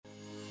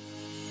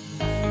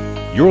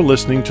You're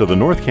listening to the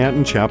North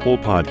Canton Chapel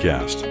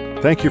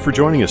podcast. Thank you for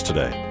joining us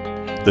today.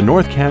 The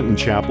North Canton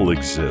Chapel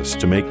exists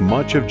to make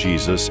much of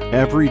Jesus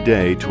every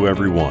day to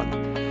everyone.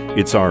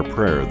 It's our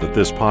prayer that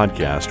this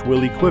podcast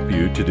will equip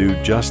you to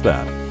do just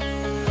that.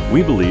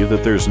 We believe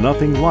that there's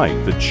nothing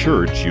like the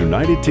church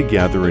united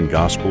together in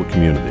gospel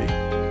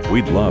community.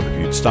 We'd love if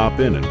you'd stop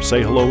in and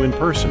say hello in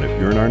person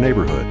if you're in our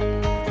neighborhood.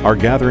 Our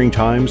gathering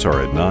times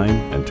are at 9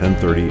 and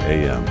 10:30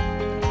 a.m.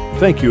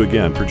 Thank you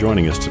again for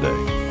joining us today.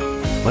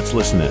 Let's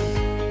listen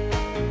in.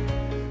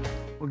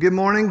 Well, good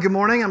morning. Good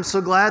morning. I'm so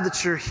glad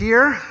that you're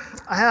here.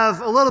 I have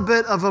a little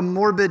bit of a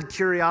morbid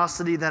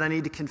curiosity that I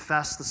need to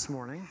confess this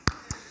morning.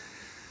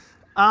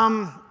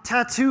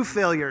 Tattoo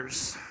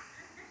failures.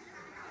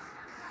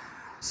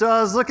 So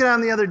I was looking at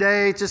them the other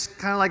day, just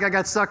kind of like I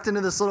got sucked into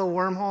this little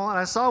wormhole, and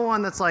I saw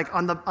one that's like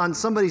on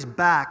somebody's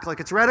back, like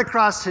it's right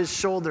across his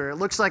shoulder. It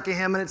looks like a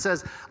him, and it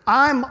says,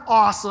 "I'm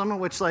awesome,"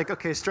 which like,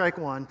 okay, strike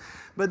one.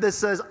 But this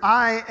says,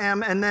 "I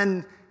am," and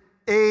then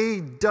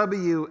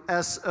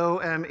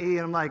AWSOME, and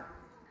I'm like,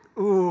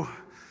 ooh,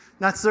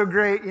 not so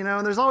great, you know.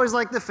 And there's always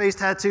like the face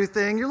tattoo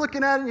thing. You're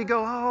looking at it and you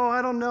go, oh,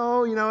 I don't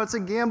know, you know, it's a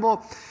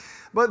gamble.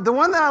 But the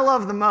one that I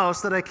love the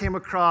most that I came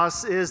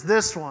across is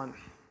this one.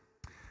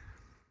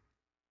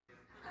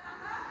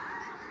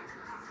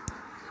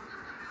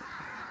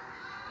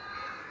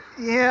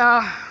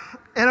 Yeah,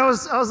 and I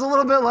was a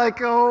little bit like,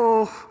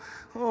 oh,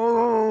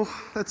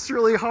 that's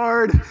really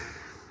hard.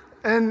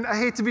 And I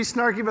hate to be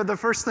snarky, but the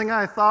first thing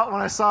I thought when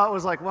I saw it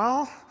was like,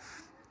 well,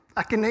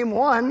 I can name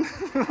one.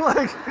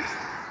 Like,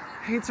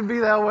 I hate to be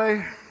that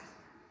way.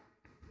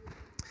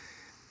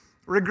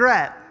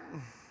 Regret.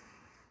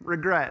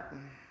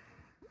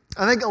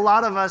 I think a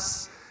lot of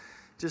us,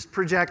 just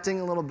projecting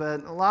a little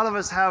bit, a lot of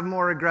us have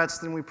more regrets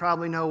than we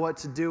probably know what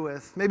to do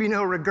with. Maybe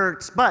no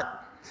regrets, but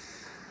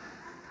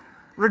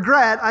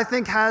regret, I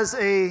think, has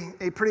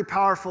a pretty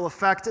powerful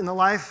effect in the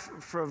life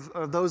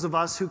of those of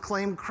us who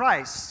claim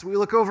Christ. We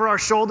look over our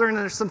shoulder and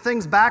there's some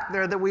things back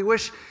there that we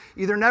wish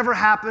either never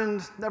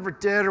happened, never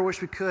did, or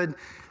wish we could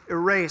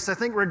erase. I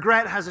think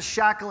regret has a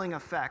shackling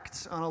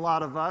effect on a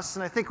lot of us,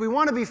 and I think we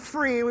want to be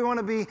free. We want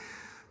to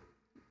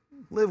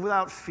live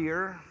without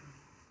fear.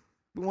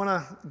 We want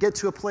to get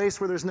to a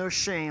place where there's no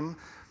shame,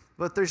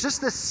 but there's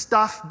just this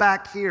stuff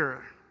back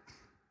here.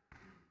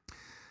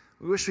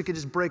 We wish we could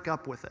just break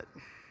up with it.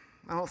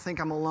 I don't think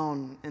I'm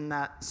alone in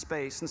that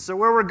space. And so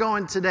where we're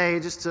going today,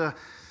 just to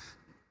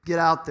get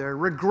out there,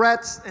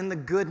 regret and the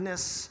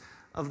goodness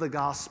of the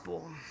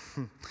gospel.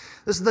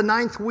 This is the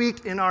 9th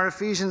week in our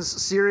Ephesians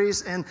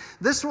series, and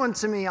this one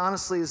to me,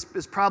 honestly, is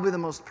probably the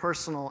most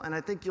personal, and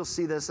I think you'll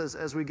see this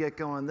as we get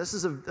going. This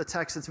is a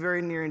text that's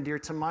very near and dear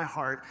to my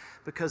heart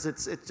because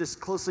it just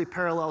closely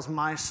parallels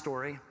my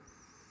story.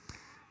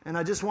 And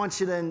I just want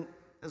you to,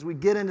 as we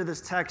get into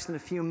this text in a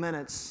few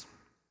minutes,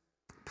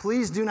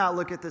 please do not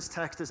look at this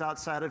text as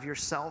outside of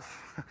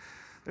yourself.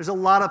 There's a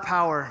lot of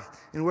power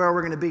in where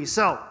we're going to be.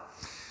 So,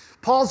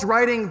 Paul's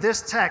writing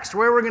this text,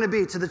 where we're going to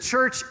be, to the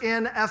church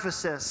in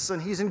Ephesus,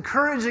 and he's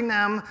encouraging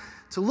them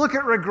to look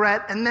at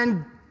regret and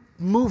then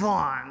move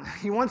on.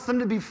 He wants them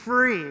to be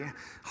free,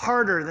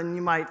 harder than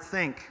you might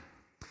think.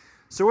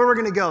 So where we're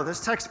going to go,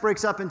 this text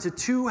breaks up into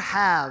two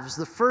halves.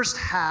 The first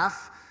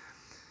half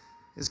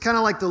is kind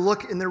of like the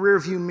look in the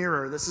rearview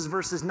mirror. This is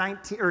verses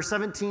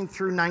 17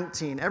 through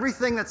 19.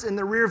 Everything that's in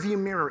the rearview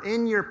mirror,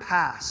 in your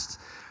past.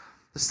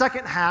 The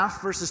second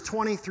half, verses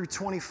 20 through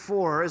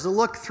 24, is a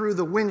look through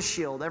the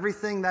windshield,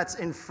 everything that's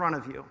in front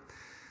of you.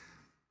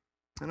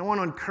 And I want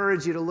to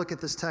encourage you to look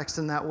at this text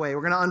in that way.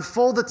 We're going to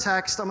unfold the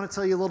text. I'm going to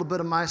tell you a little bit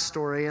of my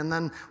story, and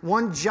then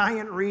one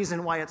giant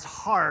reason why it's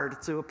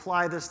hard to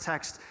apply this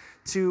text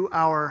to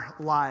our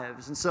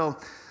lives. And so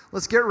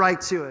let's get right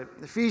to it.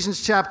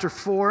 Ephesians chapter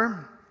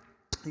 4.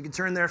 You can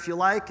turn there if you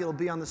like. It'll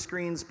be on the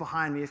screens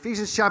behind me.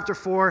 Ephesians chapter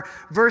 4,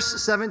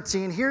 verse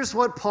 17. Here's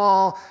what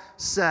Paul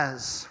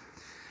says.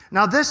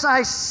 Now this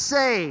I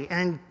say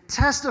and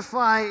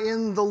testify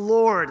in the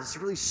Lord. It's a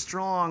really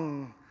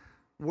strong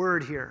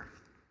word here.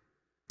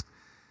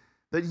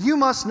 That you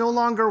must no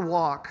longer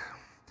walk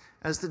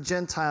as the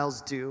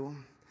Gentiles do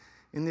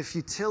in the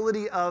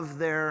futility of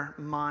their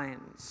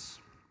minds.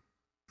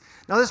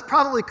 Now this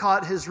probably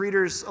caught his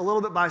readers a little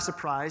bit by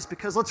surprise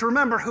because let's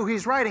remember who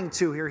he's writing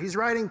to here. He's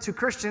writing to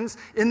Christians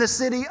in the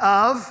city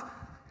of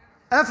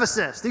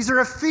Ephesus. These are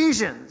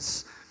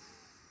Ephesians.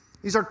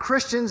 These are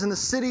Christians in the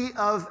city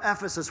of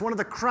Ephesus, one of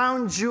the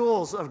crown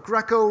jewels of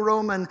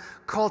Greco-Roman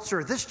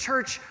culture. This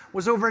church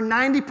was over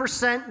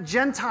 90%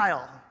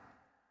 Gentile,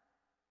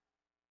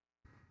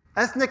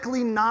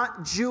 ethnically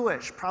not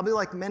Jewish, probably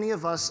like many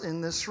of us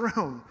in this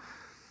room.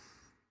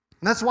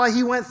 And that's why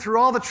he went through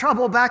all the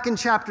trouble back in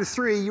chapter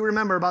 3, you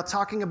remember, about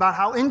talking about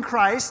how in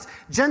Christ,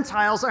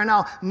 Gentiles are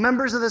now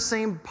members of the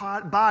same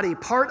body,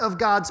 part of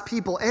God's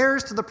people,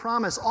 heirs to the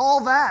promise,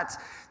 all that.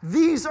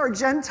 These are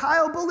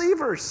Gentile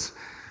believers.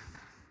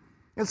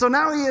 And so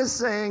now he is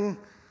saying,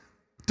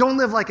 don't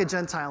live like a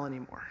Gentile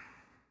anymore.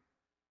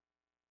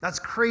 That's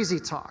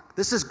crazy talk.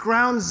 This is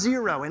ground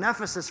zero in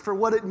Ephesus for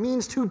what it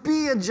means to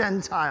be a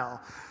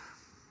Gentile.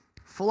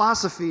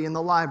 philosophy in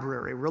the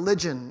library,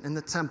 religion in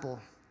the temple,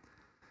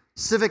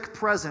 civic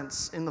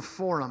presence in the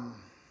forum,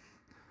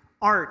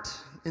 art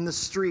in the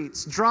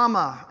streets,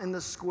 drama in the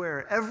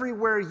square.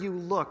 Everywhere you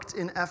looked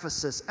in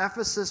Ephesus,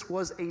 Ephesus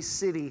was a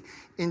city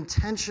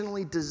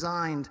intentionally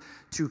designed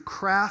to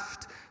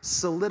craft,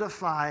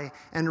 solidify,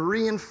 and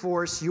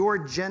reinforce your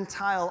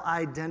Gentile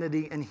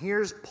identity. And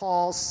here's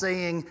Paul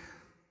saying,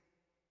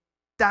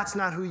 that's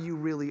not who you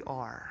really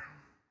are.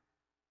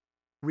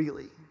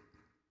 Really.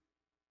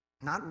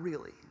 Not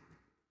really.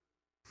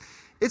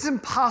 It's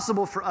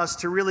impossible for us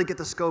to really get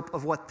the scope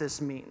of what this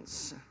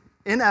means.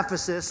 In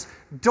Ephesus,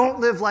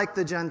 don't live like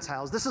the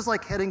Gentiles. This is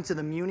like heading to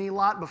the Muni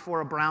lot before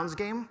a Browns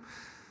game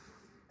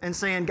and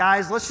saying,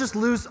 guys, let's just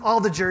lose all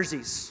the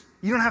jerseys.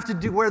 You don't have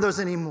to wear those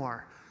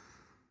anymore.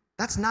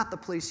 That's not the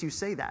place you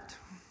say that.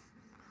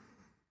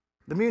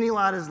 The Muni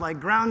lot is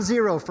like ground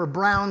zero for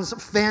Browns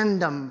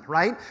fandom,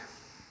 right?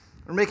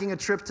 We're making a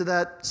trip to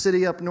that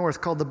city up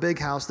north called the Big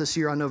House this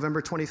year on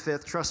November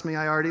 25th. Trust me,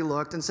 I already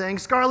looked. And saying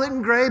scarlet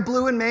and gray,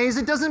 blue and maize,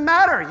 it doesn't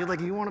matter. You're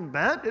like, you want to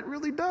bet? It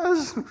really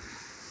does.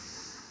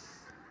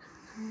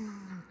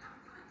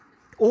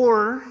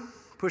 Or,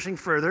 pushing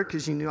further,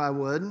 because you knew I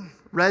would,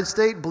 red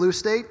state, blue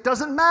state,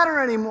 doesn't matter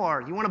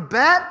anymore. You want to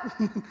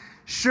bet?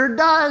 Sure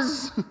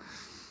does.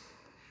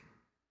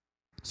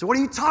 So what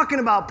are you talking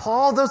about,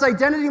 Paul? Those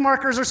identity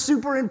markers are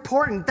super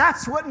important.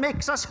 That's what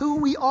makes us who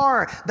we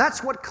are.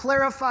 That's what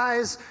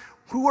clarifies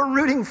who we're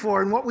rooting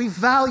for and what we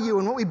value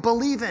and what we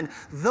believe in.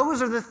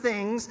 Those are the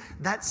things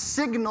that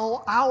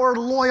signal our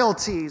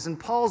loyalties. And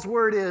Paul's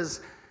word is,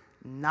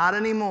 not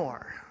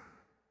anymore.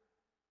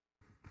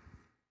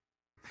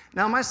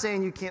 Now, am I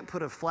saying you can't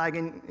put a flag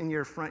in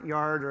your front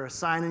yard or a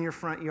sign in your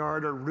front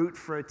yard or root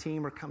for a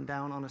team or come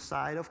down on a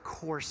side? Of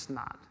course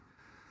not.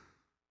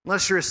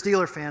 Unless you're a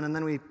Steeler fan, and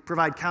then we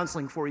provide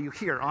counseling for you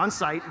here on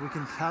site. We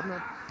can have them.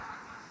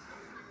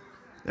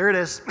 There it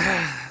is.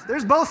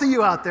 There's both of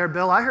you out there,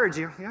 Bill. I heard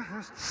you. Yeah.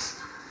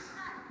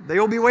 They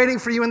will be waiting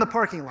for you in the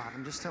parking lot.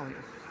 I'm just telling you.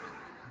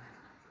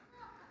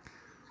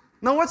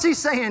 Now, what's he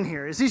saying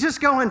here? Is he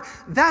just going,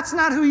 that's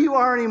not who you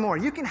are anymore.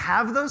 You can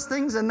have those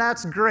things, and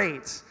that's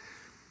great.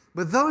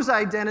 But those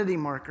identity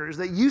markers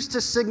that used to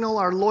signal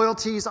our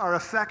loyalties, our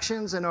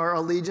affections, and our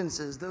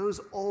allegiances,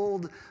 those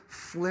old,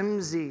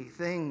 flimsy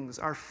things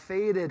are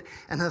faded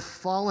and have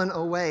fallen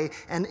away.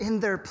 And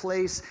in their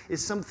place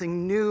is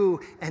something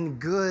new and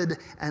good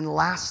and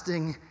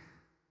lasting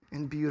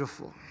and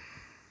beautiful.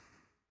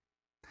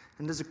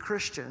 And as a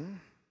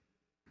Christian,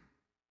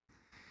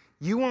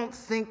 you won't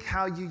think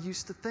how you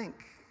used to think.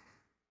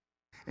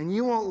 And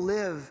you won't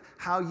live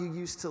how you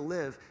used to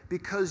live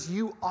because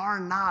you are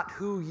not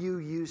who you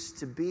used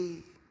to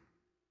be.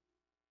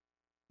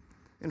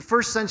 In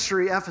first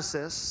century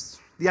Ephesus,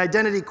 the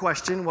identity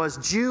question was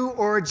Jew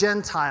or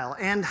Gentile,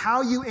 and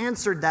how you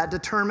answered that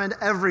determined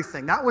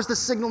everything. That was the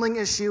signaling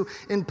issue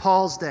in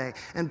Paul's day.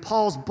 And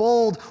Paul's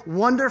bold,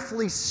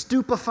 wonderfully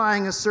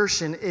stupefying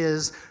assertion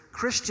is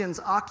Christians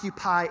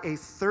occupy a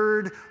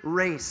third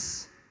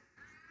race,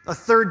 a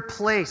third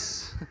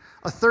place,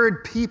 a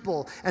third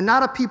people, and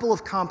not a people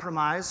of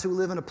compromise who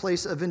live in a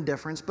place of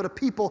indifference, but a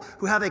people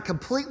who have a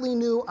completely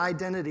new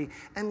identity.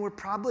 And we're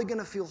probably going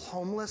to feel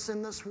homeless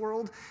in this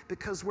world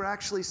because we're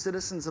actually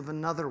citizens of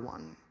another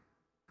one.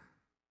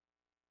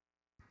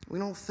 We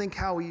don't think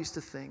how we used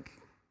to think.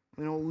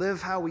 We don't live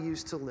how we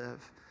used to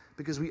live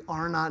because we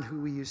are not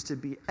who we used to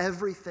be.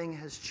 Everything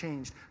has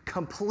changed.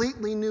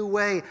 Completely new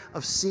way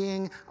of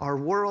seeing our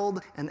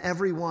world and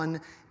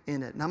everyone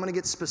in it. And I'm going to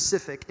get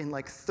specific in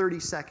like 30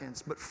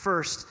 seconds, but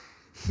first,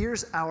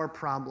 here's our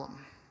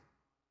problem.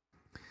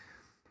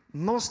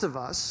 Most of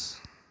us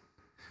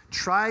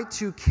try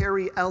to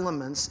carry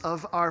elements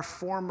of our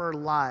former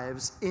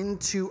lives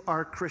into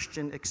our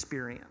Christian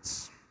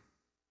experience.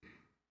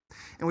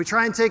 And we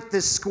try and take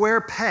this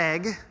square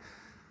peg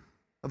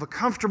of a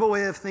comfortable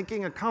way of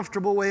thinking, a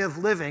comfortable way of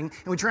living,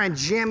 and we try and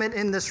jam it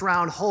in this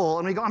round hole.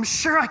 And we go, I'm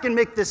sure I can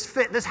make this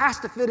fit. This has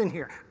to fit in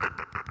here.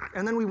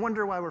 And then we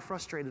wonder why we're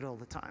frustrated all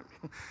the time.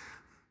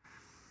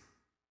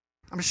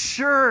 I'm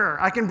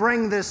sure I can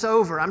bring this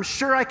over. I'm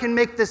sure I can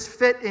make this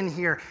fit in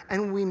here.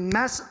 And we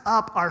mess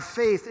up our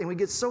faith and we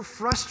get so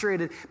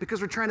frustrated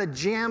because we're trying to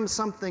jam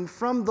something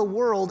from the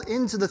world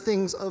into the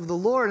things of the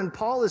Lord. And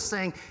Paul is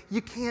saying,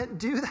 you can't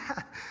do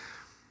that.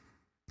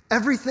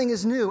 Everything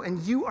is new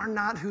and you are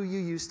not who you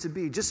used to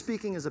be. Just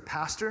speaking as a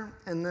pastor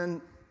and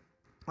then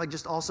like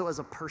just also as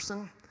a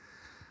person.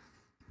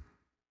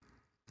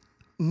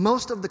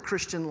 Most of the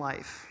Christian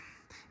life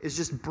is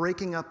just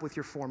breaking up with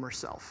your former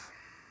self.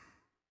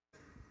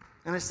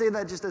 And I say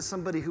that just as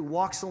somebody who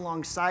walks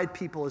alongside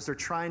people as they're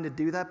trying to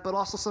do that, but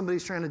also somebody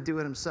who's trying to do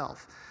it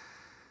himself.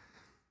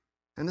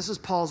 And this is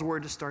Paul's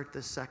word to start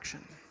this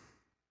section.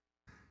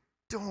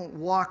 Don't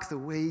walk the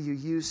way you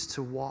used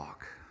to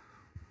walk.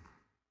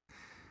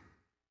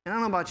 And I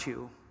don't know about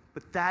you,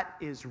 but that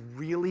is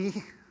really,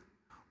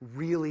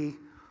 really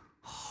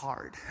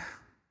hard.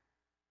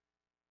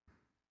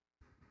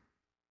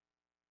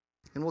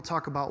 And we'll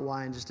talk about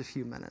why in just a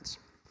few minutes.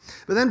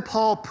 But then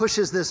Paul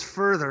pushes this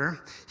further.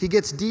 He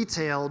gets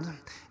detailed,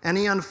 and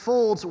he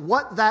unfolds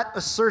what that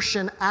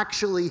assertion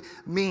actually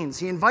means.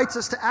 He invites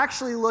us to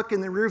actually look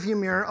in the rearview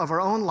mirror of our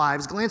own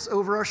lives, glance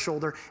over our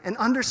shoulder, and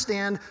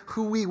understand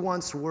who we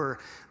once were.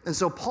 And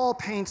so Paul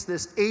paints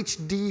this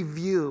HD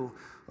view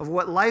of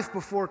what life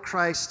before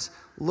Christ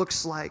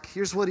looks like.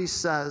 Here's what he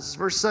says.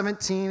 Verse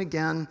 17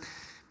 again.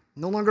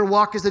 No longer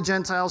walk as the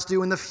Gentiles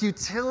do in the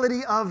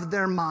futility of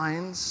their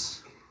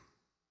minds.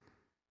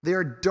 They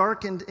are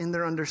darkened in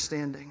their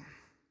understanding,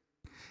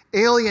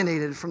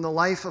 alienated from the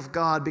life of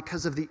God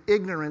because of the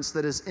ignorance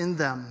that is in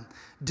them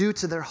due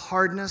to their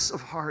hardness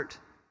of heart.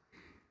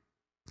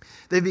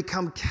 They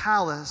become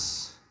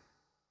callous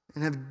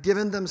and have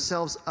given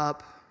themselves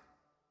up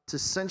to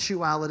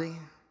sensuality,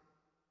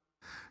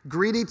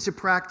 greedy to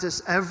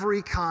practice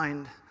every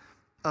kind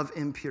of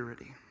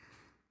impurity.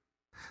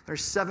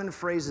 There's 7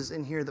 phrases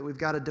in here that we've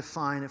got to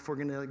define if we're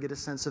going to get a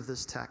sense of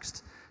this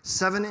text.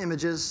 7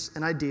 images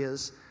and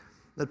ideas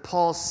that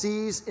Paul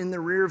sees in the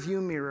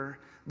rearview mirror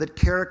that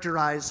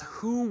characterize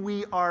who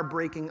we are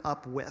breaking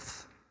up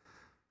with.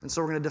 And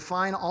so we're going to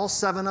define all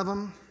 7 of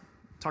them,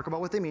 talk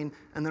about what they mean,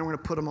 and then we're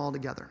going to put them all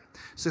together.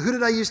 So who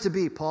did I used to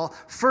be, Paul?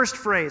 First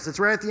phrase, it's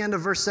right at the end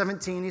of verse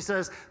 17. He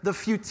says, the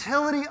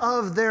futility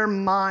of their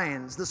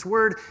minds. This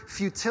word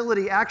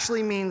futility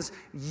actually means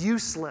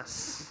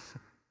useless,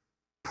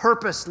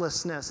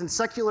 purposelessness. In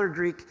secular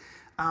Greek,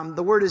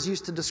 the word is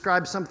used to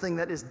describe something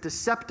that is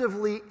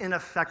deceptively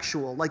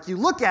ineffectual. Like you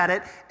look at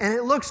it and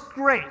it looks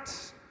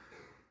great,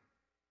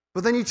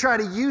 but then you try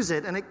to use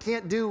it and it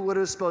can't do what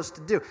it was supposed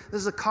to do.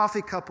 This is a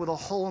coffee cup with a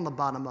hole in the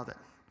bottom of it.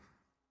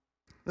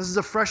 This is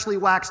a freshly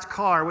waxed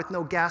car with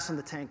no gas in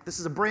the tank. This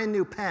is a brand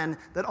new pen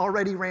that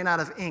already ran out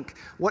of ink.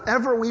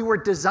 Whatever we were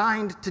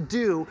designed to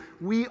do,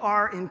 we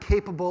are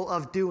incapable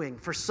of doing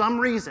for some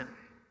reason.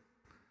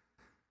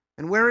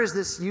 And where is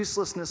this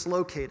uselessness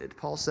located?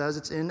 Paul says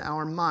it's in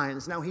our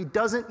minds. Now, he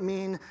doesn't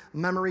mean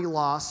memory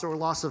loss or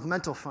loss of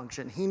mental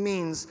function. He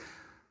means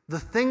the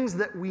things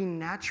that we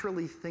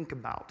naturally think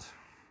about.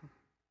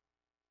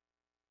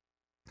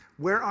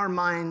 Where our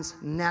minds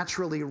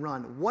naturally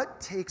run. What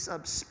takes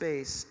up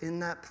space in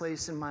that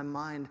place in my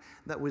mind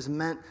that was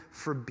meant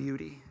for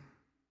beauty?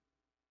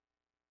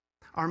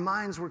 Our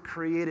minds were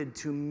created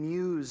to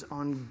muse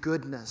on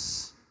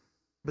goodness,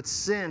 but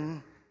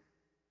sin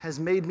has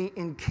made me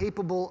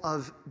incapable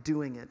of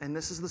doing it. And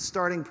this is the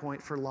starting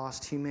point for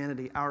lost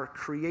humanity. Our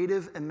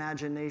creative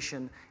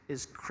imagination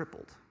is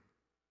crippled.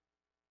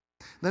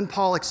 Then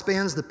Paul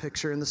expands the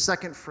picture in the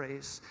second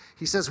phrase.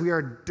 He says, we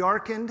are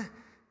darkened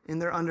in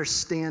their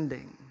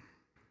understanding.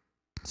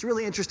 It's a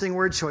really interesting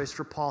word choice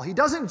for Paul. He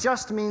doesn't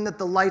just mean that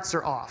the lights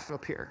are off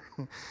up here.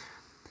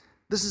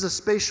 This is a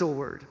spatial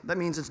word. That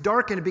means it's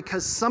darkened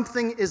because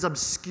something is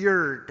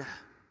obscured.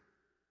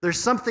 There's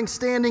something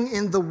standing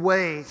in the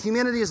way.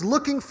 Humanity is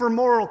looking for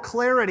moral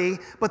clarity,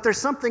 but there's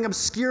something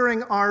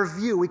obscuring our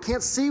view. We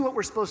can't see what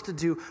we're supposed to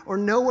do or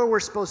know where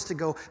we're supposed to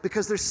go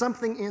because there's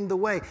something in the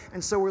way.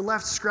 And so we're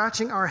left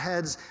scratching our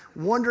heads,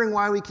 wondering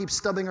why we keep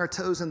stubbing our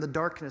toes in the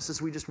darkness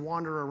as we just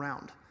wander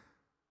around.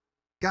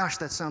 Gosh,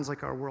 that sounds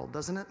like our world,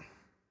 doesn't it?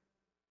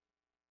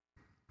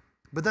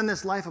 But then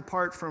this life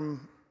apart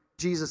from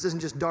Jesus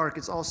isn't just dark,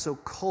 it's also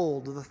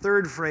cold. The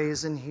third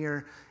phrase in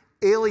here,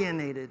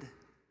 alienated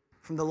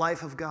from the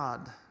life of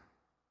God.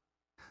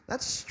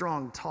 That's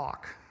strong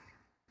talk.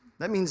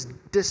 That means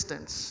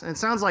distance. And it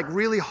sounds like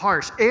really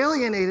harsh.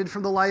 Alienated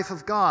from the life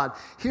of God.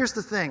 Here's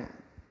the thing.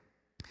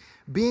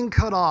 Being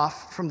cut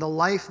off from the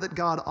life that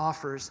God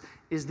offers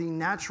is the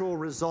natural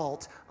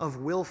result of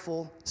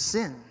willful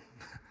sin.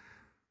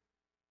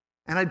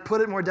 And I'd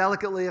put it more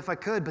delicately if I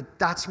could, but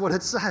that's what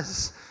it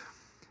says.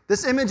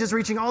 This image is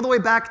reaching all the way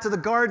back to the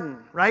garden,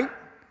 right?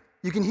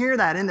 You can hear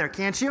that in there,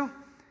 can't you?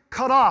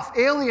 Cut off,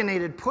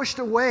 alienated, pushed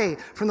away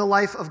from the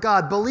life of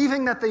God,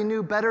 believing that they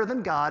knew better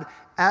than God.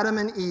 Adam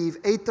and Eve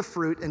ate the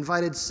fruit,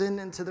 invited sin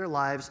into their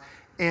lives,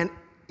 and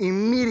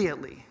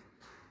immediately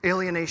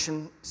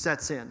alienation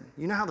sets in.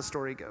 You know how the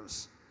story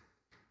goes.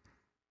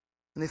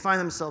 And they find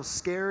themselves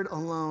scared,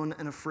 alone,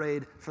 and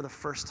afraid for the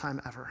first time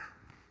ever.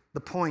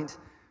 The point,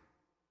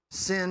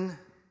 sin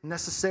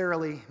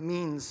necessarily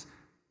means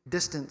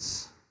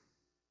distance.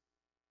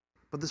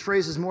 But this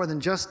phrase is more than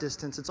just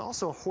distance. It's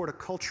also a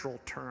horticultural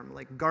term,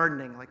 like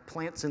gardening, like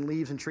plants and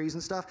leaves and trees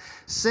and stuff.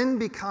 Sin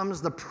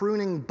becomes the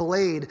pruning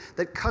blade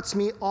that cuts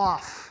me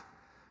off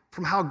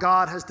from how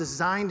God has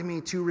designed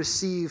me to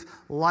receive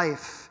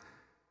life.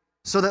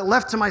 So that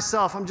left to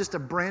myself, I'm just a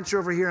branch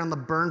over here on the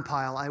burn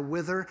pile. I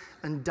wither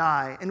and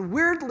die. And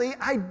weirdly,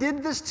 I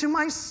did this to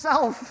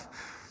myself.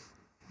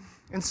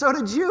 And so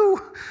did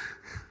you.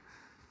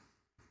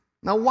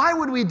 Now, why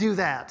would we do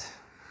that?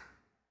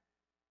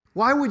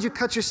 Why would you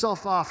cut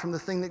yourself off from the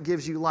thing that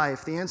gives you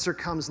life? The answer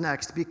comes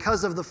next.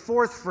 Because of the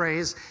fourth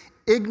phrase,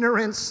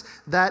 ignorance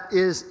that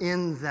is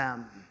in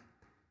them.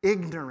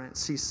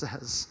 Ignorance, he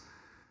says.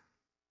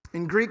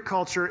 In Greek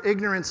culture,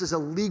 ignorance is a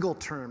legal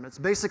term. It's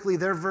basically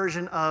their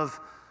version of,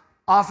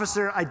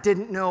 officer, I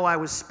didn't know I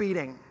was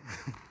speeding.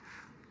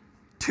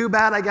 Too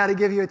bad I got to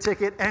give you a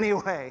ticket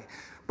anyway.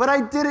 but I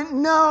didn't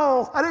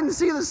know. I didn't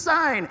see the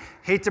sign.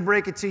 Hate to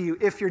break it to you.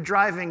 If you're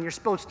driving, you're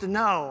supposed to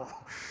know.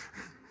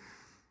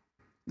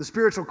 The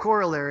spiritual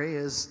corollary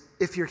is,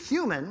 if you're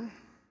human,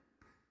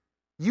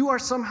 you are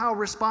somehow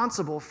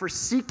responsible for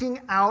seeking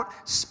out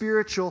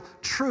spiritual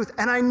truth.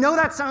 And I know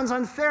that sounds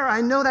unfair.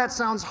 I know that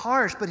sounds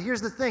harsh, but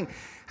here's the thing.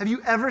 Have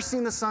you ever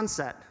seen the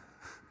sunset?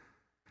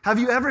 Have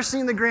you ever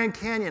seen the Grand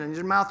Canyon and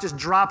your mouth just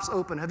drops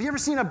open? Have you ever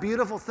seen a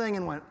beautiful thing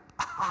and went,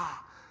 ah?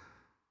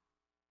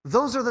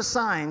 Those are the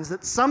signs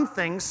that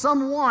something,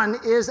 someone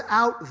is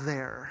out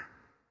there.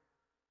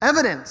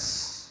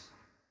 Evidence.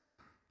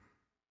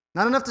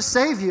 Not enough to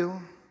save you,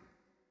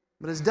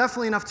 but it's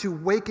definitely enough to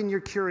awaken your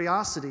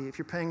curiosity if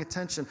you're paying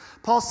attention.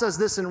 Paul says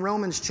this in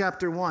Romans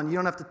chapter 1. You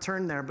don't have to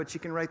turn there, but you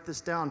can write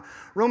this down.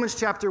 Romans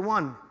chapter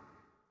 1,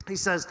 he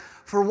says,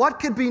 "For what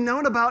could be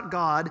known about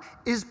God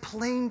is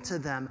plain to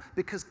them,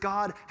 because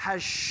God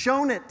has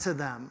shown it to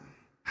them."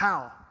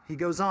 How? He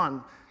goes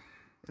on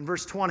in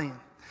verse 20.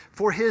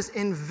 "For his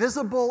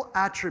invisible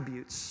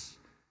attributes,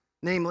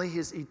 namely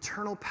his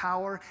eternal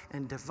power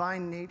and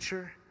divine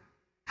nature,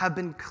 have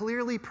been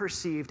clearly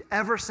perceived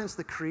ever since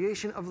the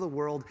creation of the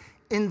world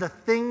in the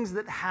things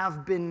that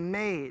have been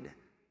made.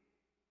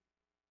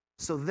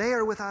 So they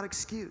are without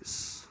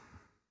excuse."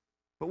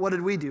 But what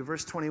did we do?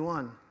 Verse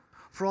 21.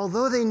 "For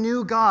although they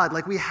knew God,"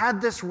 like we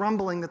had this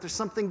rumbling that there's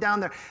something down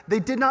there, "they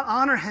did not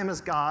honor him as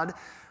God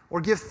or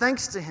give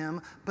thanks to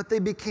him, but they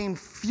became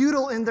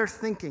futile in their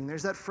thinking."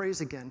 There's that phrase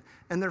again.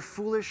 "And their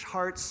foolish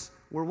hearts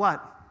were" what?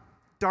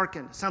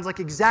 "Darkened." Sounds like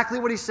exactly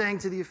what he's saying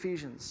to the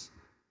Ephesians.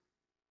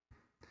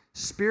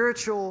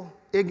 Spiritual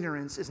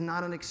ignorance is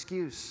not an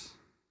excuse.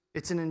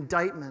 It's an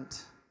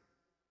indictment.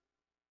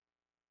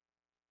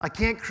 I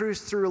can't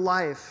cruise through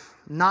life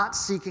not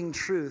seeking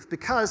truth,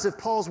 because if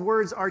Paul's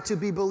words are to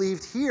be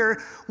believed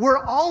here,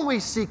 we're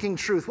always seeking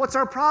truth. What's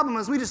our problem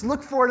is we just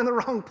look for it in the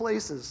wrong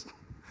places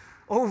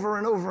over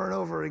and over and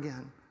over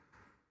again.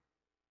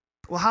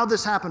 Well, how'd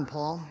this happen,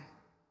 Paul?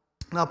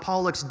 Now,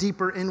 Paul looks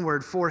deeper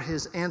inward for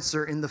his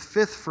answer in the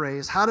fifth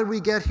phrase. How did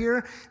we get here?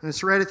 And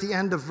it's right at the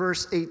end of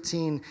verse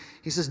 18.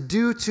 He says,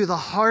 "Due to the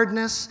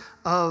hardness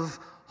of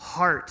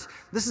heart."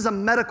 This is a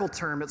medical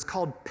term. It's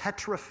called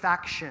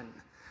petrifaction.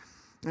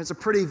 And it's a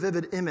pretty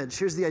vivid image.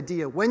 Here's the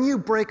idea. When you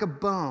break a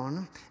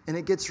bone and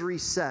it gets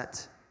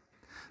reset,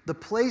 the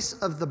place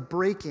of the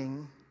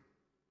breaking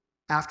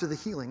after the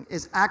healing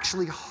is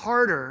actually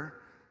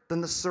harder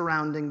than the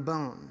surrounding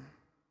bone.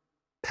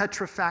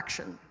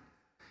 Petrifaction.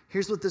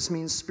 Here's what this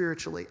means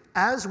spiritually.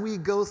 As we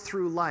go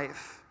through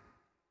life,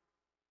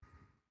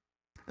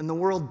 and the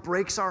world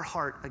breaks our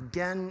heart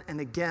again and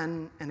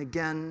again and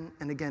again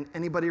and again.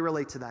 Anybody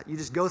relate to that? You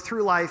just go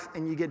through life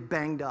and you get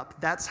banged up.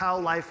 That's how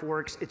life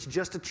works. It's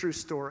just a true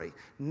story.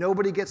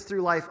 Nobody gets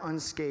through life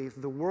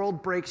unscathed. The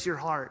world breaks your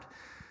heart.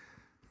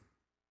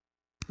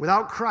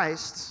 Without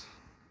Christ,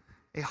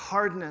 a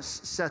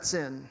hardness sets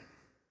in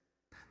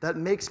that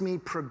makes me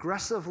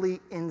progressively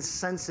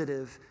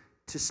insensitive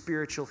to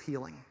spiritual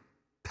healing.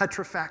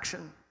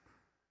 Petrifaction.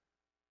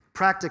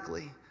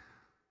 Practically,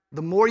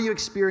 the more you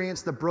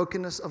experience the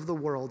brokenness of the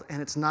world,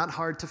 and it's not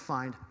hard to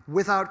find,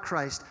 without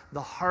Christ,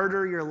 the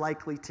harder you're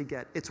likely to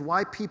get. It's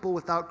why people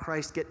without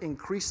Christ get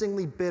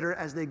increasingly bitter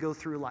as they go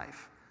through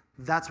life.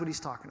 That's what he's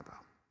talking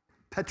about.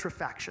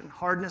 Petrifaction,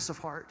 hardness of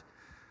heart.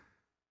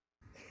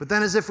 But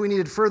then, as if we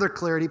needed further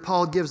clarity,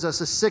 Paul gives us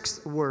a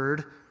sixth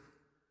word.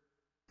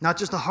 Not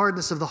just a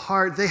hardness of the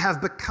heart, they have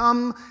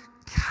become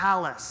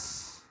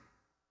callous.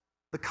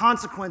 The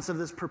consequence of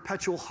this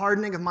perpetual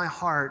hardening of my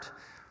heart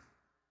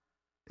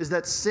is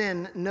that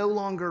sin no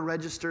longer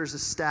registers a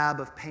stab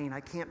of pain. I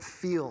can't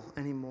feel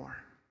anymore.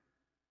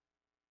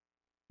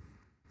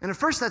 And at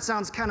first that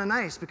sounds kind of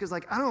nice because, I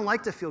don't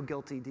like to feel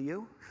guilty, do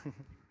you?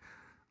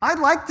 I'd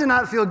like to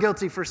not feel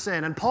guilty for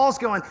sin. And Paul's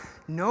going,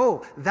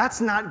 no, that's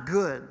not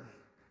good.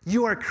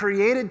 You are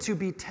created to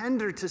be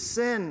tender to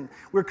sin.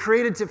 We're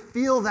created to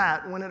feel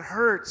that when it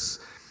hurts.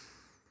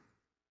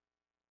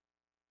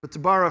 But to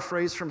borrow a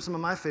phrase from some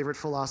of my favorite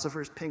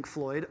philosophers, Pink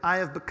Floyd, I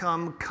have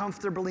become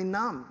comfortably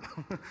numb.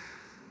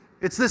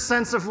 It's this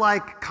sense of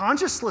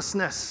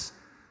consciouslessness.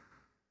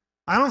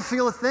 I don't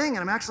feel a thing, and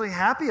I'm actually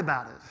happy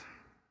about it.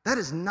 That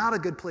is not a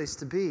good place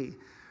to be.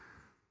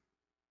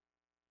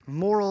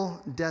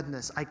 Moral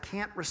deadness. I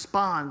can't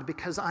respond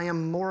because I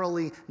am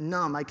morally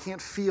numb. I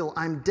can't feel.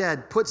 I'm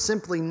dead. Put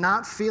simply,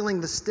 not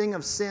feeling the sting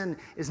of sin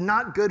is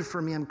not good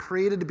for me. I'm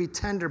created to be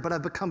tender, but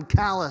I've become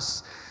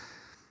callous.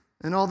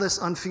 And all this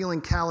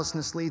unfeeling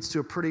callousness leads to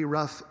a pretty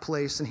rough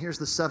place. And here's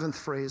the seventh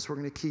phrase we're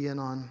going to key in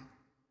on.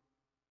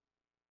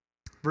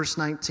 Verse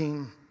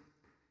 19.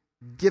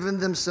 "Given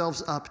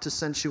themselves up to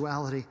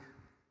sensuality,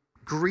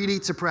 greedy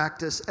to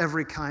practice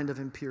every kind of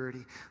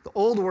impurity." The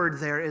old word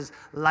there is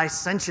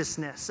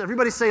licentiousness.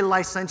 Everybody say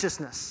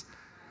licentiousness.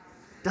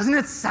 Doesn't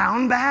it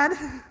sound bad?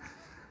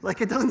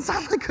 It doesn't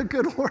sound like a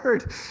good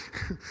word.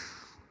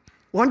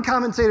 One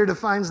commentator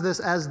defines this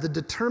as the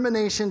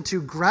determination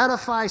to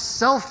gratify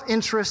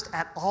self-interest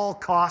at all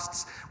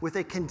costs with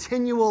a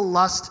continual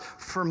lust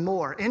for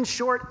more. In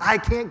short, I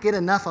can't get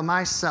enough of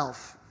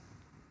myself.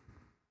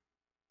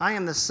 I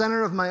am the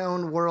center of my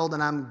own world,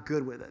 and I'm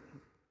good with it.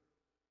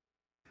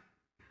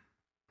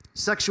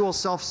 Sexual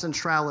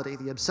self-centrality,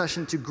 the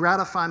obsession to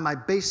gratify my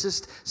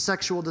basest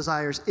sexual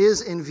desires,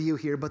 is in view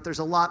here, but there's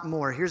a lot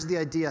more. Here's the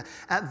idea.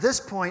 At this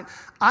point,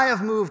 I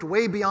have moved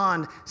way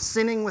beyond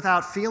sinning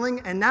without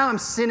feeling, and now I'm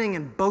sinning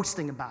and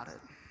boasting about it.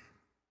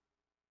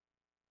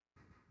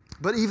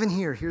 But even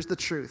here, here's the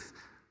truth.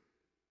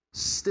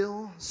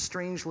 Still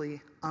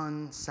strangely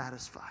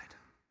unsatisfied.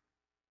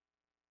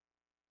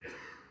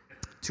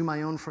 To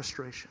my own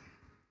frustration.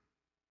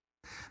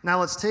 Now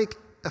let's take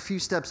a few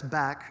steps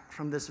back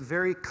from this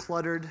very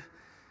cluttered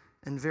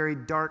and very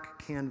dark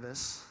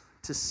canvas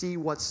to see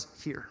what's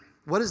here.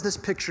 What is this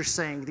picture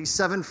saying? These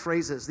 7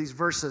 phrases, these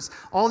verses,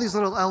 all these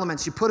little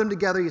elements, you put them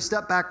together, you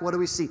step back, what do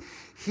we see?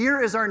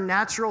 Here is our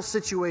natural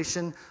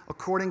situation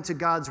according to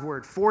God's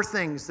word. 4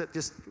 things that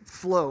just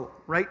flow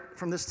right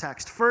from this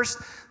text. First,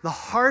 the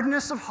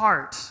hardness of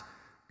heart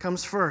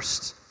comes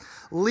first,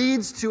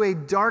 leads to a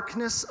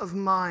darkness of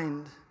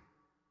mind,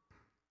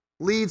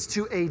 leads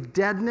to a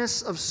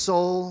deadness of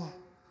soul,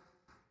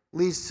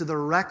 leads to the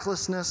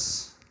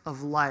recklessness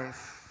of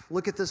life.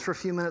 Look at this for a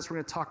few minutes. We're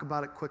going to talk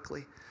about it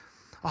quickly.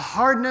 A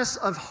hardness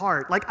of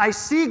heart. Like I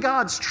see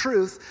God's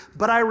truth,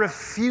 but I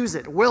refuse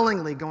it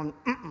willingly, going,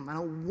 I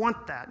don't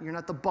want that. You're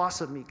not the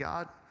boss of me,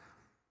 God.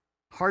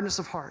 Hardness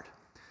of heart.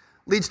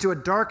 Leads to a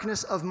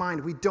darkness of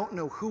mind. We don't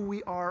know who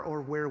we are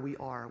or where we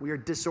are. We are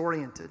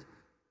disoriented.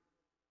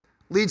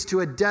 Leads to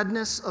a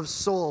deadness of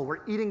soul.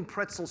 We're eating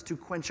pretzels to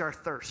quench our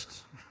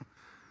thirst.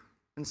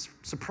 And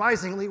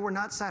surprisingly, we're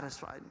not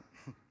satisfied.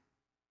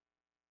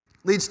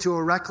 Leads to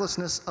a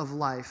recklessness of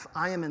life.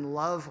 I am in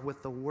love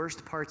with the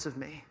worst parts of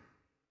me.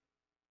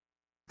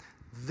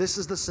 This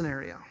is the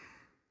scenario.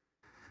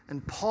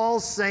 And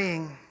Paul's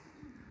saying,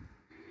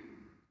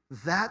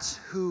 that's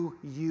who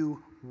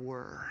you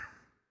were.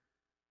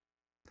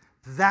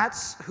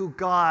 That's who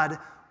God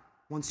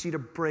wants you to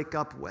break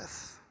up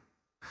with.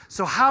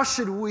 So how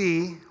should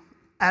we,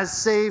 as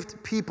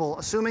saved people,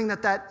 assuming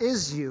that that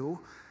is you,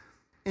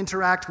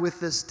 interact with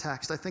this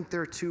text? I think there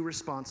are 2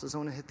 responses. I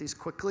want to hit these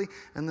quickly,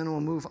 and then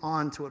we'll move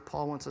on to what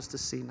Paul wants us to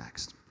see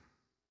next.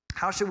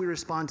 How should we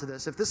respond to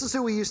this? If this is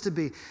who we used to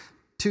be,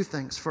 2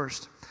 things.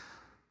 First,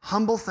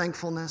 humble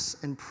thankfulness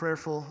and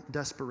prayerful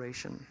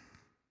desperation.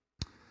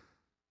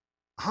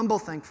 Humble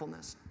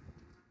thankfulness.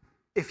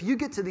 If you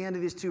get to the end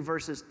of these 2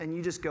 verses and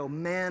you just go,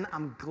 man,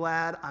 I'm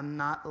glad I'm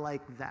not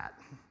like that.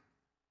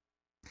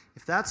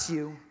 If that's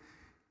you,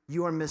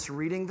 you are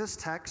misreading this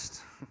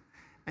text,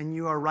 and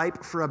you are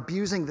ripe for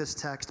abusing this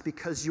text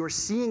because you're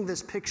seeing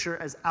this picture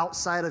as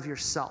outside of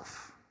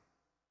yourself.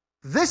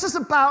 This is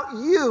about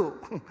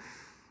you.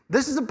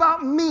 This is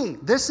about me.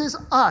 This is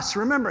us.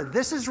 Remember,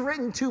 this is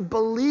written to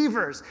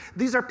believers.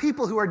 These are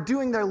people who are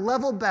doing their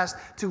level best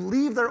to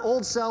leave their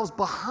old selves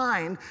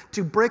behind,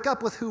 to break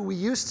up with who we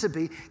used to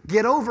be,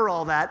 get over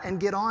all that, and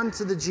get on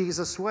to the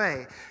Jesus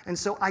way. And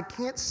so I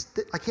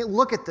can't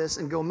look at this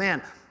and go,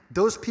 man,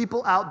 those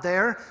people out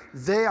there,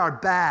 they are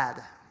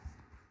bad.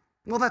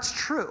 Well, that's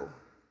true.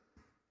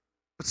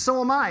 But so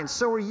am I, and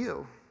so are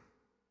you.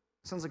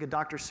 Sounds like a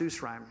Dr.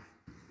 Seuss rhyme.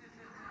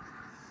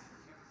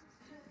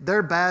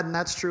 They're bad, and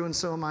that's true, and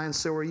so am I, and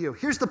so are you.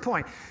 Here's the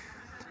point.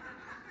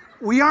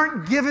 We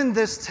aren't given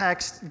this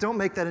text. Don't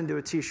make that into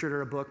a t-shirt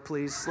or a book,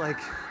 please.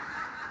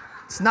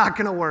 It's not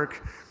going to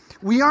work.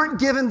 We aren't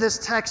given this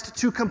text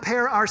to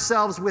compare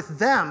ourselves with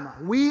them.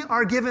 We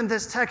are given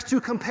this text to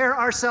compare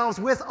ourselves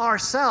with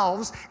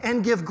ourselves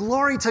and give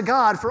glory to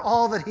God for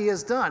all that He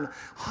has done.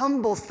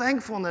 Humble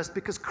thankfulness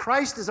because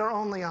Christ is our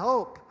only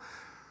hope.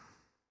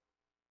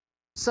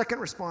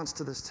 Second response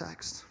to this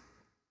text.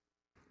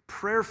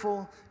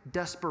 Prayerful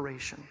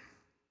desperation.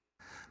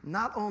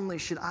 Not only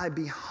should I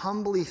be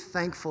humbly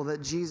thankful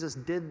that Jesus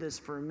did this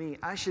for me,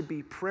 I should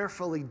be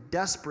prayerfully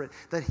desperate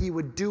that He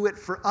would do it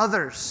for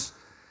others.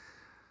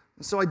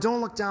 And so I don't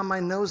look down my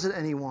nose at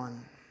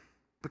anyone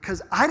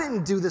because I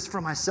didn't do this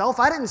for myself.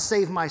 I didn't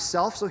save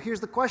myself. So here's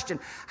the question.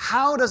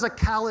 How does a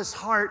callous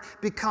heart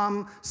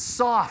become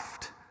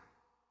soft?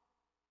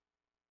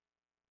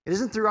 It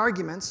isn't through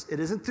arguments.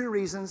 It isn't through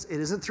reasons. It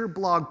isn't through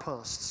blog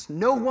posts.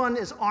 No one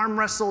is arm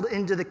wrestled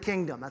into the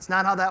kingdom. That's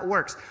not how that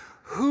works.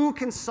 Who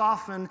can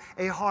soften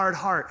a hard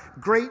heart?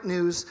 Great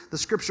news, the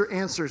scripture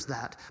answers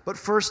that. But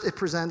first it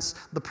presents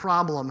the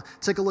problem.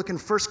 Take a look in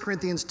 1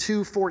 Corinthians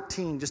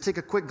 2:14. Just take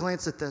a quick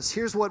glance at this.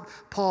 Here's what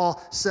Paul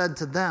said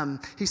to them.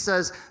 He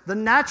says, the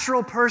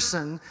natural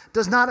person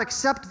does not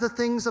accept the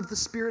things of the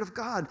Spirit of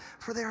God,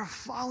 for they are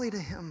folly to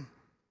him.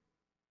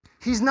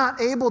 He's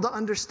not able to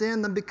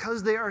understand them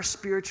because they are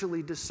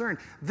spiritually discerned.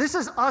 This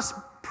is us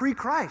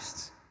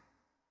pre-Christ.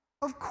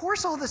 Of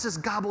course all this is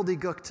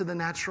gobbledygook to the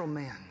natural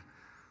man.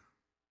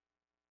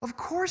 Of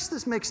course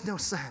this makes no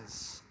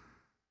sense.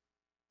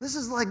 This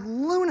is like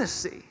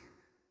lunacy.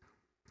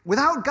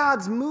 Without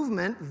God's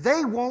movement,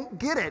 they won't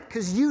get it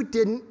because you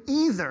didn't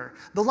either.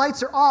 The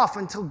lights are off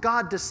until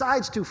God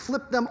decides to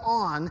flip them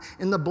on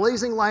in the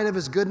blazing light of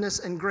his goodness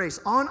and grace.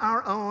 On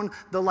our own,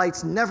 the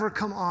lights never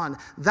come on.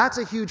 That's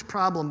a huge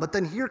problem. But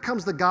then here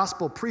comes the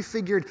gospel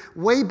prefigured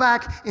way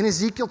back in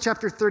Ezekiel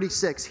chapter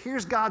 36.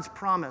 Here's God's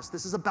promise.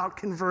 This is about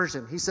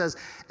conversion. He says,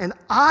 "And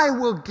I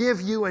will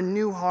give you a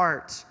new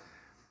heart,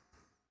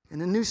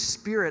 and a new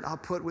spirit I'll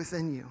put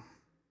within you.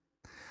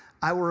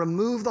 I will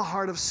remove the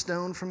heart of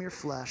stone from your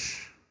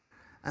flesh,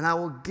 and I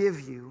will give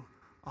you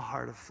a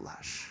heart of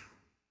flesh."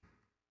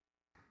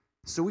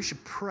 So we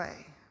should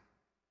pray.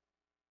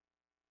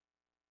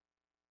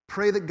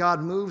 Pray that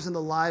God moves in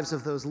the lives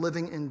of those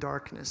living in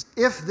darkness.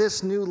 If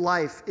this new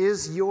life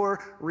is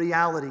your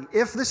reality,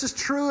 if this is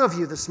true of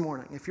you this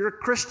morning, if you're a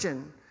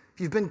Christian, if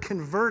you've been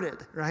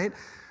converted, right?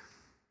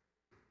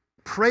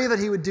 Pray that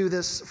he would do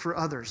this for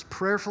others.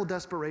 Prayerful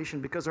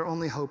desperation, because our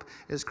only hope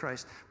is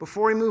Christ.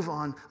 Before we move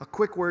on, a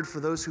quick word for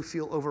those who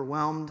feel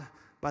overwhelmed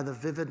by the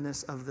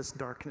vividness of this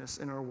darkness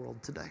in our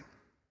world today.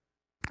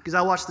 Because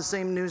I watch the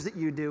same news that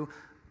you do.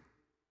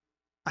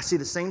 I see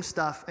the same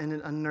stuff, and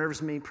it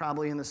unnerves me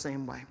probably in the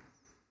same way.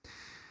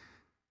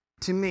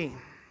 To me,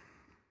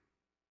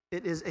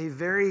 it is a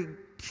very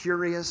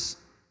curious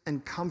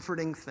and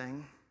comforting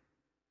thing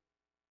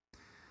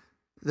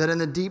that in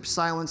the deep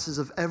silences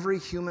of every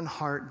human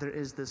heart, there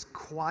is this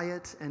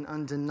quiet and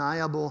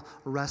undeniable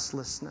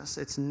restlessness.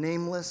 It's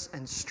nameless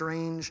and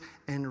strange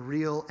and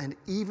real, and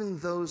even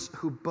those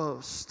who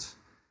boast,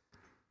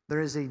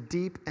 there is a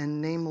deep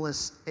and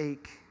nameless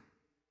ache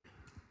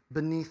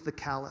beneath the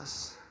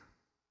callous.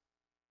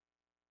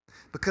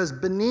 Because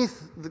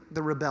beneath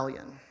the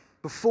rebellion,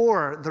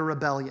 before the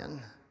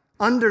rebellion,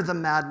 under the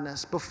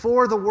madness,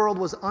 before the world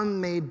was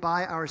unmade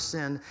by our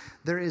sin,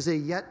 there is a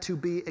yet to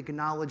be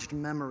acknowledged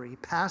memory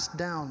passed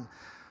down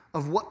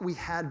of what we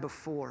had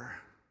before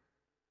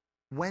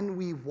when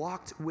we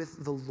walked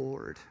with the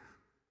Lord.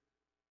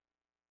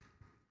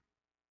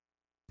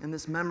 And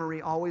this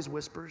memory always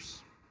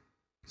whispers.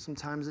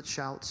 Sometimes it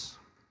shouts,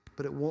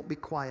 but it won't be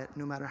quiet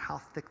no matter how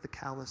thick the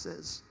callus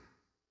is.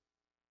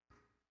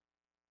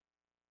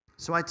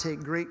 So I take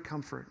great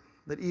comfort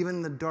that even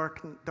in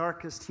the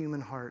darkest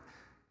human heart,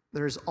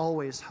 there is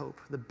always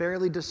hope. The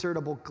barely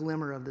discernible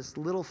glimmer of this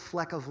little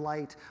fleck of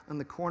light on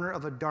the corner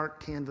of a dark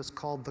canvas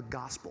called the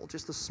gospel.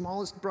 Just the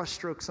smallest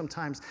brushstroke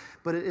sometimes,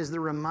 but it is the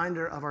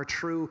reminder of our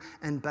true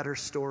and better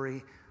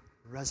story,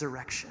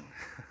 resurrection.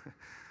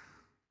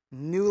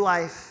 New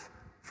life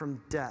from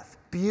death.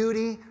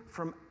 Beauty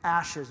from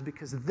ashes,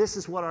 because this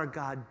is what our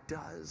God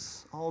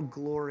does. All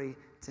glory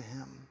to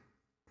him.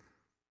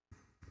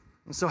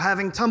 And so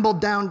having tumbled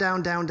down,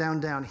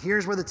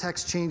 here's where the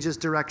text changes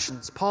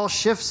directions. Paul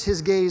shifts his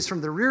gaze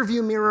from the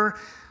rearview mirror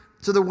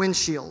to the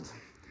windshield.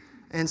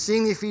 And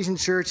seeing the Ephesian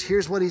church,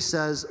 here's what he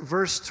says,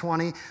 verse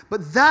 20.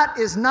 "But that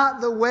is not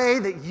the way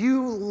that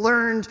you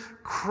learned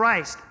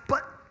Christ."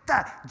 But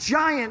that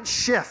giant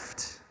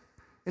shift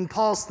in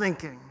Paul's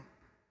thinking.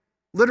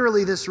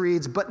 Literally this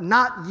reads, "But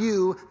not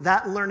you,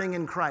 that learning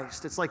in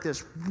Christ." It's like this.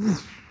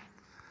 Whoosh.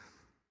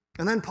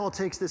 And then Paul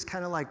takes this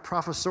kind of like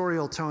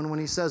professorial tone when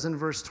he says in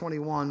verse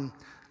 21,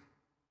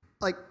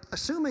 like,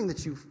 assuming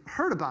that you've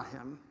heard about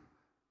him,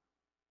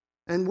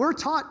 and we're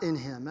taught in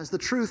him as the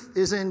truth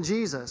is in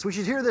Jesus. We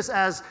should hear this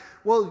as,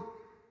 well,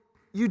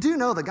 you do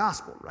know the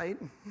gospel, right?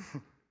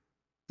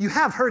 You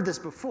have heard this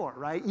before,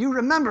 right? You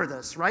remember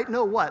this, right?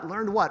 Know what?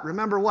 Learned what?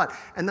 Remember what?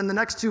 And then the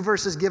next two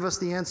verses give us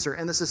the answer.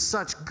 And this is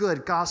such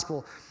good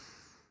gospel.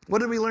 What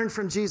did we learn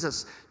from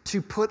Jesus? To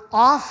put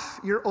off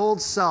your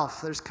old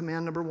self. There's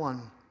command number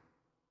 1.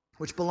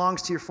 Which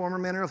belongs to your former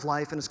manner of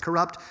life and is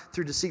corrupt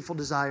through deceitful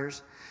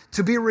desires,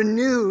 to be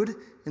renewed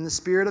in the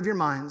spirit of your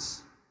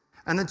minds,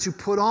 and then to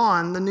put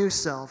on the new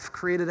self,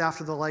 created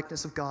after the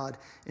likeness of God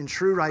in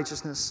true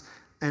righteousness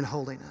and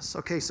holiness.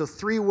 Okay, so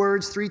 3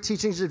 words, 3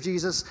 teachings of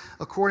Jesus,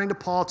 according to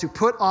Paul, to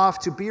put off,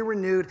 to be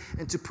renewed,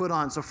 and to put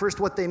on. So first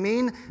what they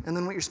mean, and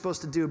then what you're supposed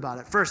to do about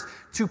it. First,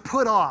 to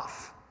put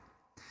off.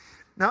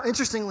 Now,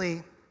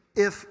 interestingly,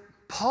 if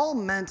Paul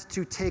meant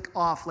to take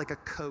off like a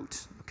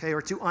coat, okay,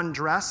 or to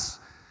undress,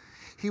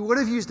 he would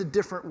have used a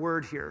different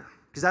word here,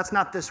 because that's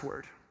not this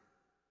word.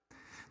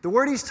 The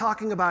word he's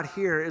talking about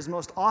here is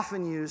most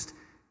often used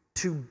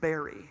to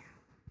bury.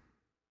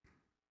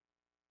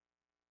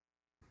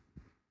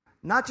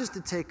 Not just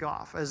to take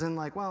off, as in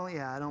like, well,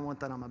 yeah, I don't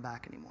want that on my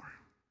back anymore.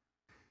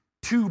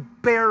 To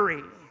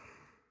bury.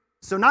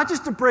 So not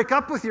just to break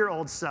up with your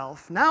old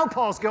self. Now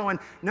Paul's going,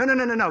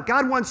 no.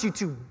 God wants you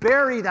to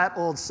bury that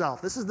old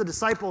self. This is the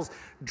disciples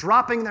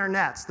dropping their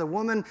nets. The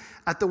woman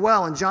at the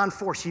well in John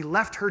 4, she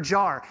left her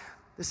jar.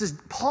 This is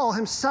Paul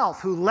himself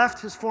who left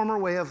his former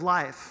way of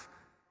life.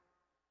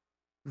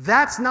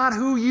 That's not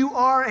who you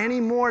are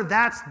anymore.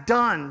 That's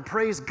done.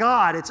 Praise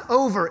God. It's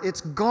over. It's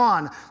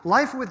gone.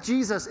 Life with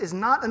Jesus is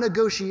not a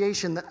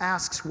negotiation that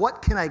asks,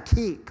 what can I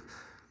keep?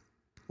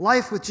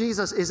 Life with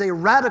Jesus is a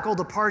radical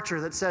departure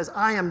that says,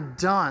 I am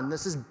done.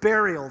 This is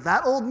burial.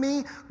 That old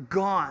me,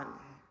 gone.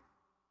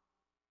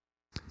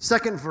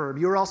 Second verb,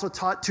 you are also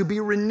taught to be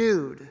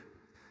renewed.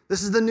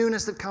 This is the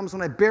newness that comes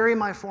when I bury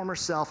my former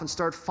self and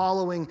start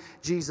following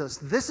Jesus.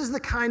 This is the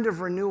kind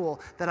of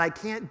renewal that I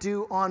can't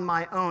do on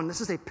my own.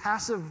 This is a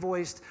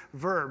passive-voiced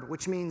verb,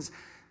 which means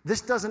this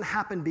doesn't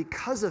happen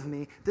because of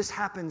me. This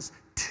happens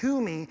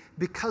to me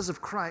because of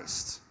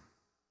Christ.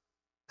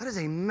 That is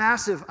a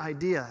massive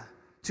idea,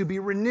 to be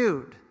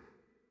renewed.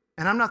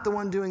 And I'm not the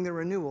one doing the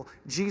renewal.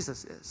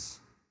 Jesus is.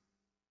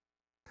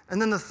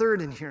 And then the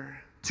third in here,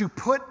 to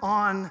put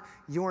on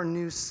your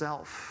new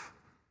self.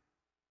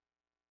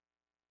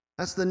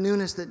 That's the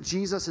newness that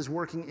Jesus is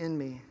working in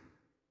me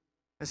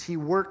as he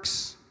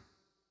works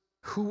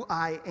who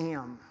I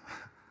am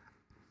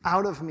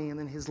out of me, and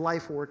then his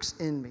life works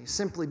in me.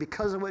 Simply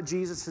because of what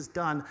Jesus has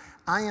done,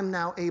 I am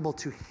now able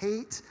to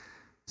hate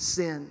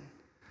sin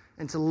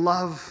and to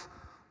love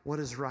what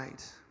is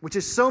right, which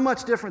is so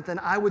much different than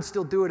I would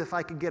still do it if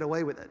I could get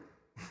away with it.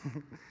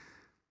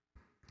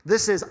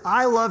 This is,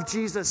 I love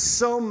Jesus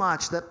so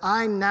much that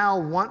I now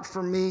want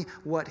for me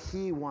what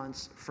he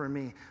wants for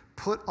me.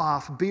 Put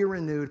off, be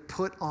renewed,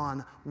 put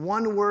on.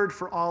 One word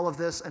for all of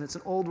this, and it's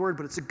an old word,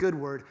 but it's a good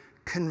word: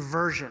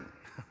 conversion.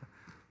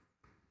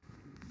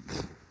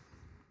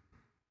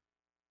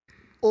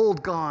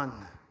 Old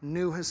gone,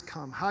 new has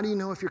come. How do you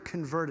know if you're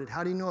converted?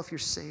 How do you know if you're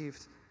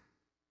saved?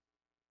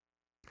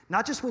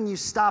 Not just when you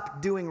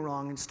stop doing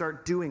wrong and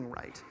start doing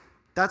right.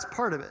 That's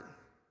part of it.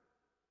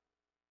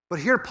 But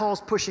here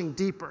Paul's pushing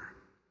deeper.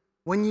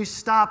 When you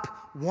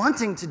stop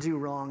wanting to do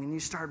wrong and you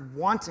start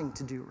wanting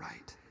to do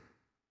right.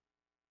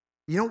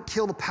 You don't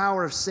kill the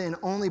power of sin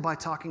only by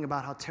talking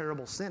about how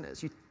terrible sin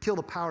is. You kill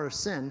the power of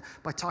sin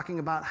by talking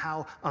about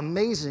how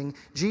amazing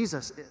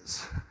Jesus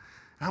is,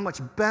 and how much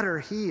better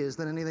he is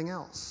than anything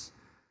else.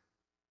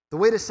 The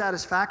way to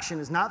satisfaction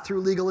is not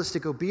through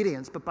legalistic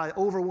obedience, but by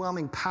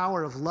overwhelming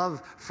power of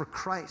love for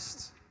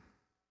Christ.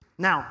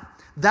 Now,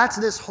 that's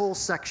this whole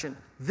section.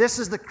 This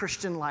is the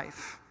Christian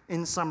life,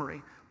 in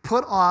summary.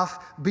 Put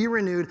off, be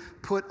renewed,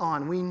 put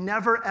on. We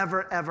never,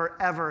 ever, ever,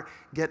 ever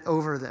get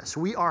over this.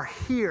 We are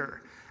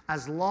here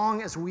as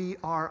long as we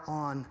are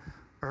on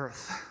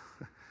earth.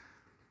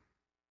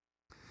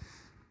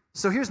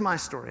 So here's my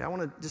story. I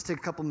want to just take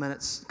a couple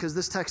minutes because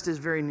this text is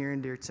very near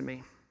and dear to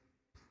me.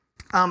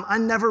 I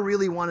never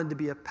really wanted to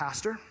be a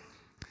pastor.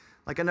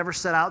 Like, I never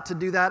set out to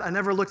do that. I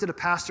never looked at a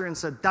pastor and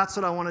said, that's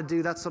what I want to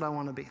do, that's what I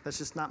want to be. That's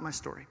just not my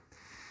story.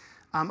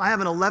 I have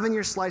an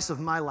 11-year slice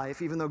of my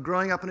life, even though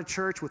growing up in a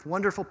church with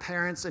wonderful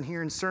parents and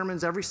hearing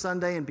sermons every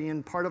Sunday and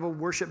being part of a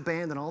worship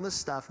band and all this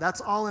stuff,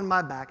 that's all in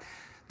my back.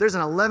 There's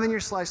an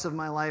 11-year slice of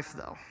my life,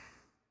 though,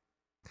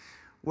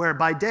 where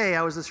by day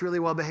I was this really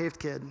well-behaved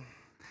kid,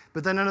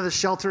 but then under the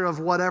shelter of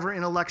whatever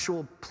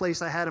intellectual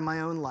place I had in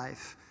my own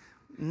life,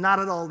 not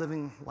at all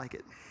living like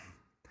it.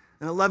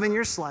 An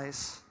 11-year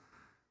slice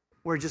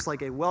where just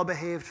like a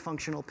well-behaved,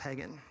 functional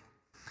pagan.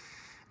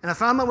 And I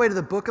found my way to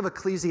the book of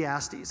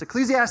Ecclesiastes.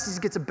 Ecclesiastes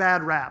gets a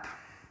bad rap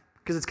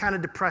because it's kind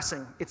of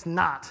depressing. It's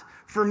not.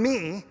 For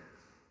me,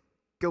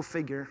 go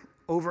figure,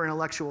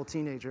 over-intellectual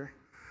teenager,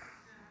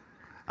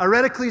 I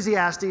read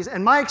Ecclesiastes,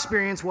 and my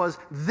experience was,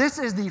 this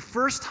is the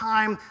first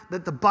time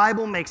that the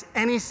Bible makes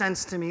any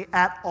sense to me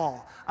at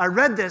all. I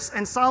read this,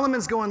 and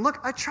Solomon's going,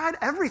 look, I tried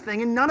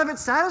everything, and none of it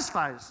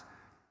satisfies.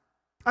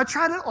 I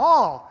tried it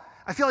all.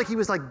 I feel like he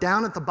was like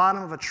down at the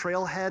bottom of a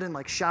trailhead and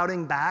like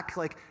shouting back,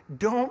 like,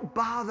 don't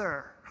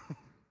bother.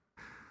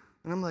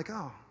 And I'm like,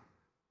 oh.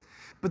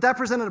 But that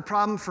presented a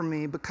problem for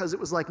me because it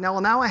was like,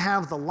 now I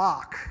have the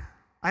lock.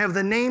 I have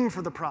the name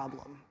for the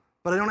problem,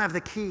 but I don't have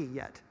the key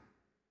yet.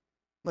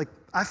 Like,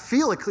 I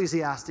feel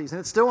Ecclesiastes, and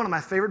it's still one of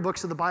my favorite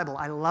books of the Bible.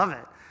 I love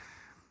it.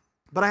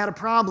 But I had a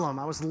problem.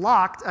 I was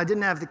locked. I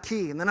didn't have the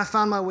key. And then I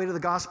found my way to the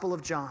Gospel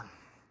of John.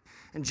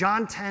 And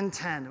John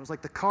 10:10, it was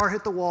like the car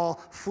hit the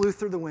wall, flew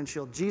through the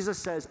windshield. Jesus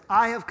says,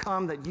 I have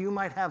come that you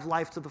might have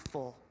life to the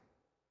full.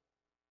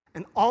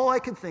 And all I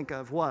could think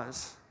of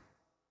was,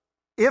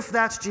 if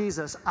that's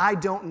Jesus, I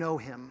don't know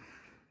him,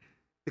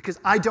 because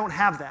I don't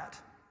have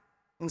that.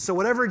 And so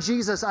whatever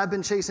Jesus I've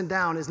been chasing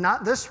down is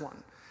not this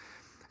one.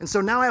 And so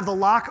now I have the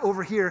lock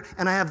over here,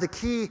 and I have the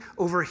key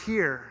over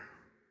here.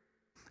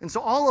 And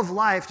so all of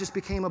life just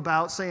became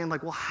about saying,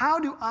 like, well, how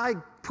do I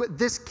put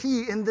this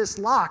key in this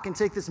lock and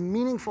take this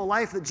meaningful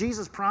life that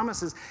Jesus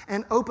promises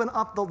and open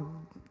up the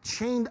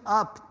chained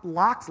up,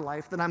 locked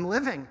life that I'm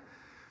living?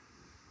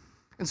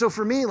 And so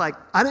for me, like,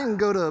 I didn't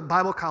go to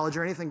Bible college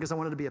or anything because I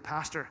wanted to be a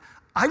pastor.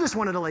 I just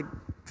wanted to, like,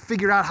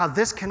 figure out how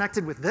this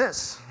connected with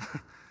this.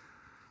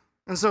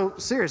 And so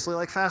seriously,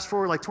 like, fast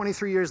forward like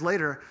 23 years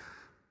later,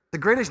 the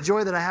greatest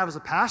joy that I have as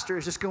a pastor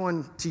is just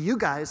going to you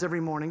guys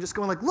every morning, just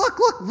going like, look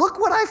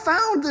what I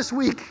found this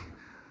week.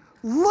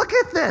 Look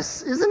at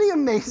this. Isn't he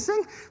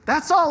amazing?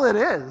 That's all it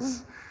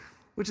is,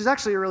 which is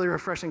actually a really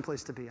refreshing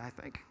place to be, I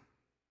think.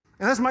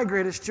 And that's my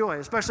greatest joy,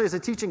 especially as a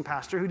teaching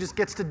pastor who just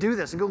gets to do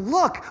this and go,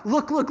 look.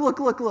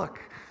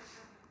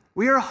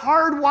 We are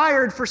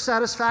hardwired for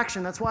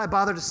satisfaction. That's why I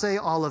bother to say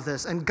all of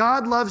this. And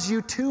God loves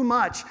you too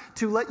much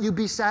to let you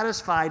be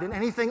satisfied in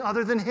anything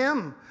other than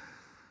him.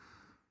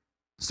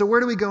 So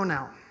where do we go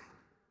now?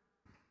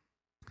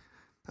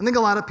 I think a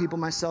lot of people,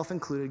 myself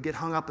included, get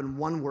hung up in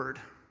one word,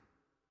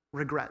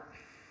 regret.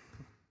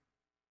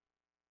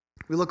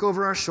 We look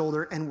over our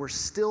shoulder and we're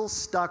still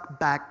stuck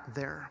back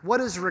there. What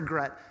is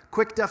regret?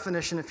 Quick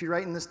definition, if you're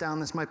writing this down,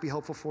 this might be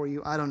helpful for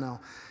you. I don't know.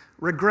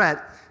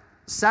 Regret,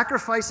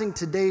 sacrificing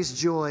today's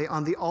joy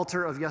on the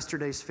altar of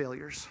yesterday's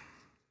failures.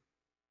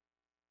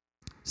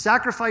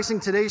 Sacrificing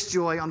today's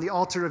joy on the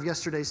altar of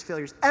yesterday's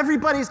failures.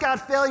 Everybody's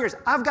got failures.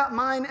 I've got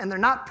mine, and they're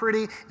not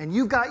pretty, and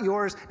you've got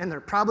yours, and they're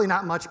probably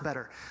not much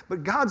better.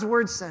 But God's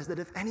word says that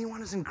if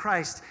anyone is in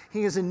Christ,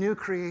 he is a new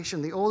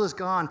creation. The old is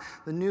gone,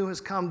 the new has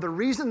come. The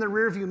reason the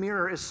rearview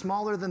mirror is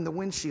smaller than the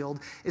windshield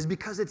is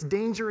because it's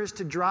dangerous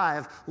to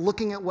drive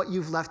looking at what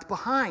you've left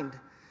behind.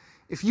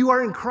 If you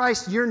are in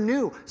Christ, you're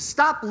new.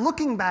 Stop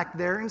looking back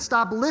there and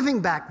stop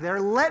living back there.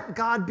 Let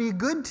God be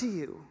good to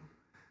you.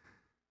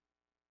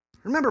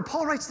 Remember,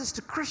 Paul writes this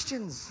to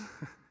Christians.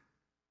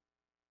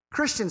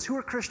 Christians, who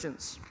are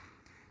Christians?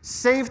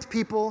 Saved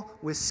people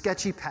with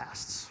sketchy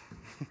pasts.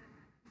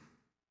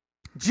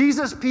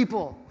 Jesus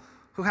people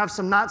who have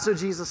some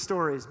not-so-Jesus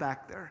stories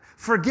back there.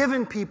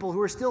 Forgiven people who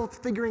are still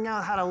figuring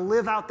out how to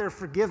live out their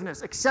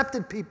forgiveness.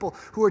 Accepted people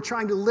who are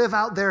trying to live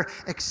out their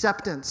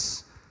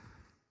acceptance.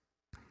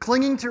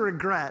 Clinging to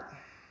regret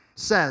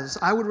says,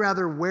 I would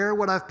rather wear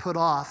what I've put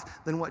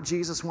off than what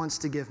Jesus wants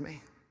to give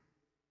me.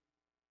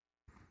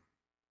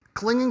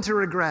 Clinging to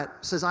regret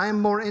says, I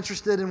am more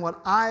interested in what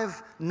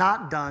I've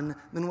not done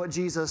than what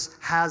Jesus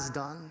has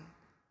done.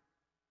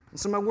 And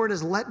so my word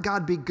is, let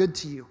God be good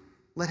to you.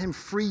 Let him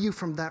free you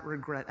from that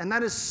regret. And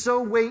that is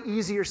so way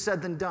easier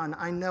said than done.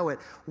 I know it.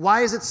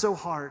 Why is it so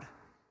hard?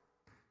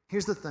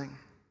 Here's the thing.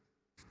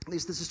 At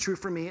least this is true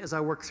for me as I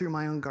work through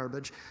my own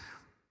garbage.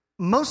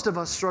 Most of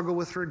us struggle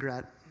with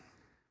regret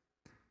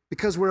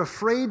because we're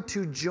afraid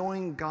to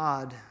join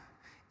God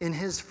in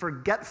his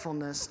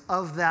forgetfulness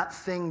of that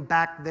thing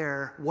back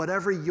there,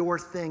 whatever your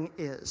thing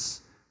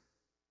is.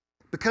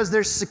 Because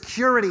there's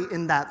security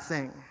in that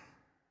thing.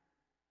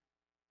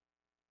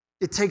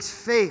 It takes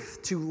faith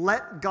to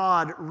let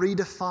God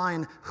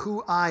redefine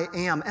who I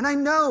am. And I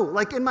know,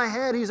 like in my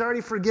head, he's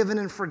already forgiven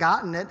and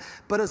forgotten it,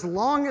 but as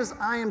long as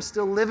I am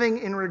still living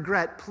in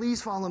regret,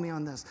 please follow me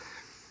on this.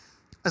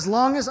 As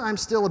long as I'm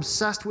still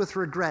obsessed with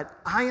regret,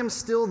 I am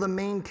still the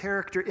main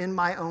character in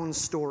my own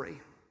story.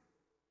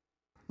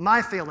 My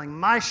failing,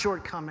 my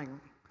shortcoming,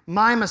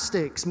 my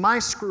mistakes, my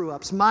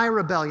screw-ups, my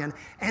rebellion,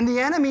 and the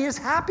enemy is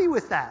happy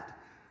with that.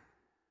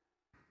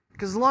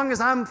 Because as long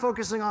as I'm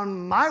focusing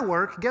on my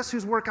work, guess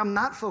whose work I'm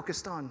not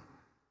focused on?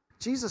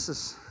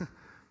 Jesus's.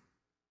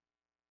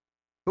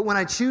 But when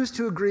I choose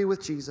to agree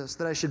with Jesus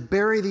that I should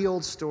bury the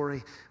old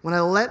story, when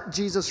I let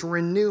Jesus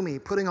renew me,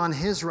 putting on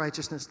his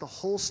righteousness, the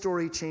whole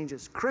story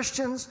changes.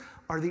 Christians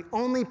are the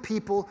only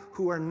people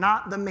who are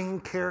not the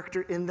main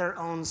character in their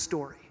own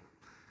story.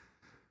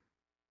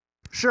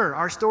 Sure,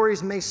 our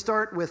stories may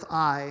start with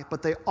I,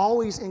 but they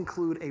always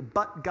include a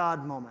but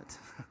God moment.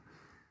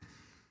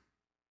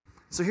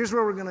 So here's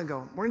where we're going to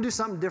go. We're going to do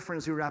something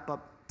different as we wrap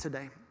up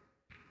today.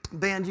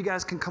 Band, you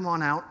guys can come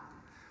on out.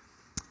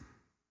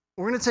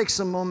 We're going to take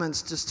some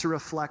moments just to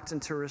reflect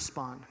and to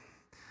respond.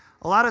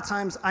 A lot of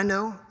times, I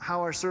know how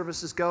our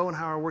services go and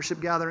how our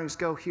worship gatherings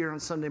go here on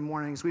Sunday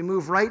mornings. We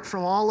move right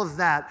from all of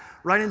that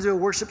right into a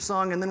worship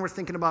song, and then we're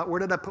thinking about where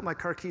did I put my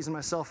car keys and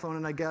my cell phone,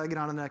 and I got to get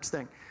on to the next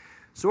thing.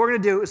 So what we're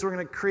going to do is we're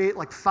going to create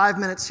like 5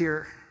 minutes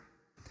here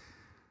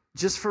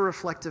just for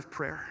reflective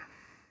prayer.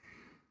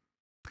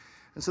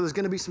 And so there's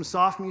going to be some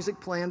soft music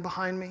playing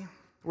behind me.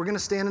 We're going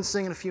to stand and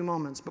sing in a few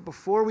moments. But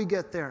before we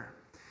get there,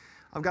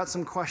 I've got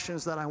some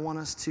questions that I want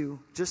us to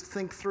just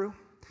think through,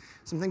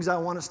 some things I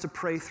want us to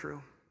pray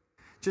through,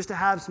 just to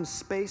have some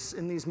space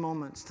in these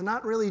moments, to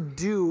not really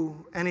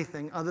do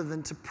anything other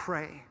than to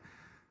pray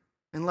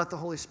and let the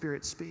Holy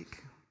Spirit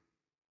speak.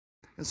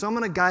 And so I'm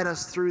going to guide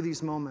us through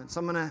these moments.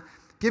 I'm going to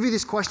give you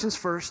these questions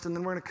first, and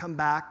then we're going to come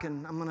back,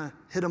 and I'm going to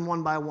hit them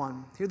one by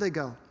one. Here they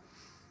go.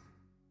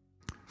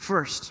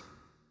 First,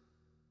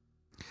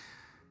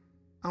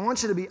 I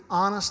want you to be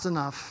honest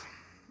enough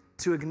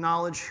to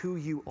acknowledge who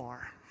you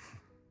are.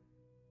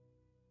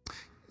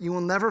 You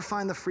will never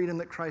find the freedom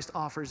that Christ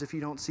offers if you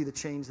don't see the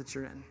change that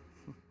you're in.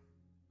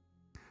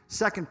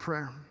 Second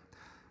prayer,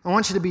 I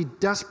want you to be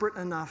desperate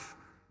enough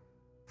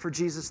for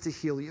Jesus to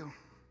heal you.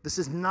 This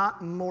is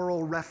not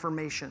moral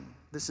reformation.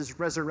 This is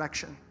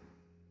resurrection.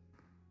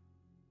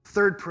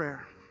 Third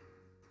prayer,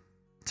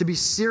 to be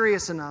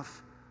serious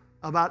enough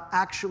about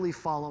actually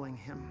following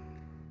him.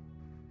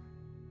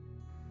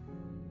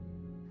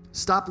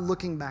 Stop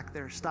looking back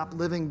there. Stop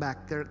living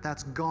back there.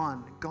 That's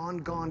gone. Gone,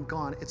 gone,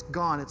 gone. It's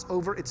gone. It's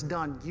over. It's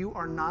done. You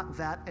are not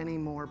that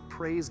anymore.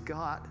 Praise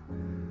God.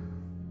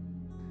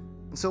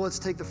 And so let's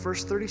take the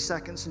first 30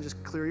 seconds and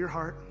just clear your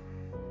heart.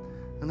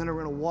 And then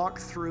we're going to walk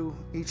through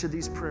each of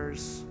these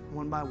prayers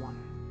one by one.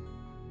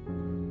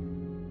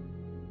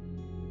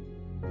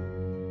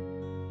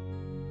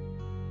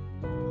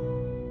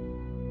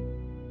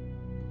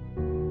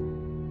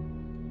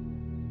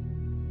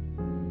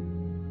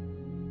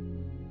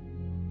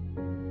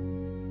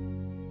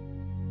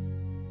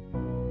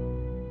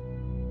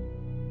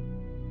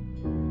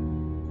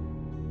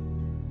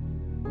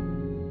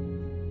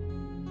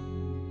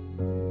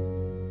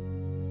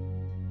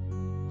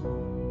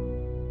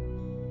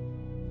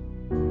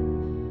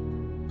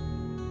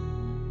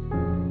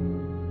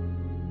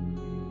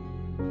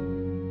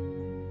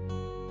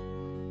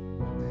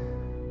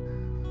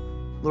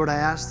 Lord, I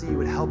ask that you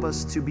would help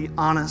us to be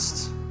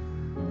honest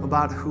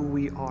about who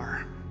we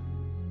are.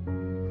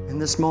 In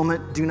this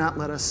moment, do not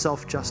let us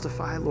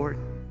self-justify, Lord.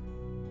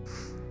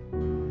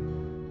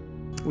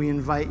 We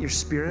invite your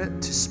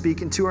Spirit to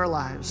speak into our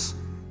lives.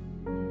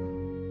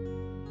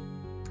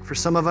 For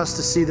some of us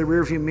to see the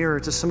rearview mirror,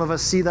 to some of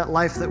us see that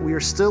life that we are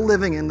still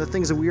living in, the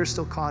things that we are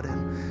still caught in.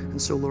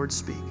 And so, Lord,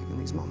 speak in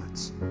these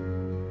moments.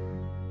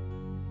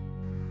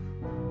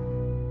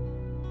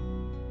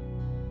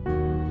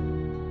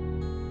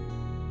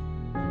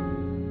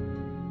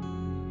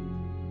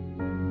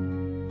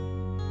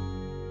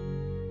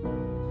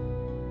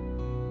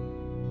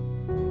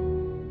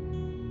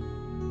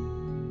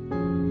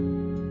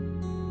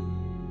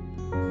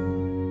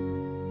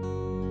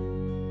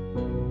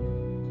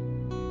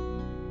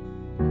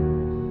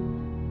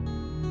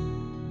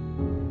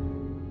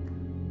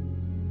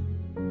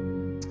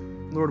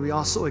 Lord, we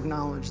also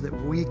acknowledge that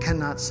we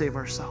cannot save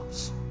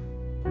ourselves.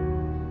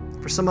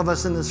 For some of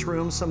us in this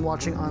room, some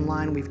watching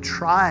online, we've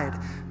tried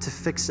to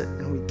fix it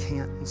and we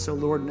can't. And so,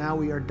 Lord, now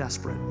we are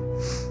desperate.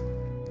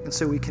 And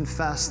so we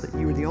confess that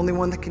you are the only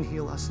one that can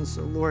heal us. And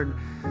so, Lord,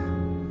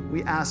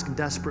 we ask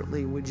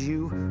desperately, would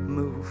you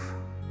move?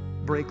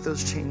 Break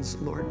those chains,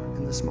 Lord,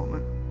 in this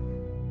moment.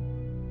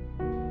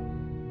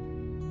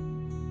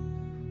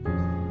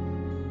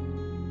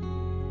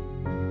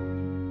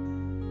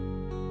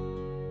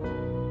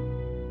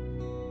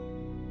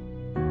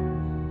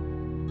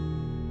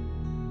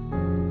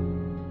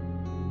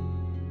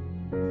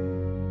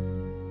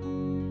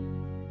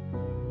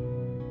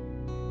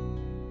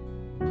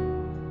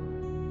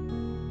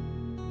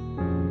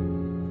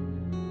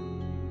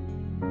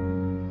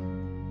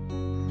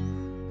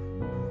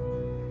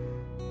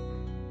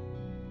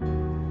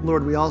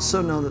 Lord, we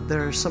also know that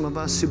there are some of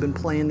us who've been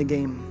playing the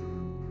game.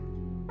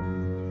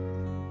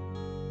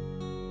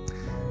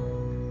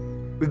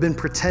 We've been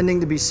pretending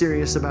to be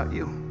serious about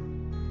you.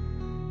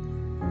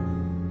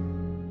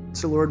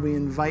 So, Lord, we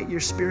invite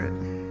your Spirit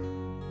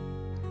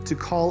to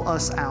call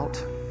us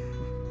out,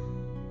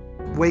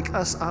 wake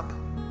us up.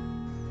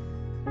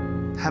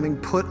 Having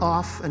put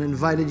off and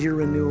invited your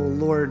renewal,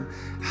 Lord,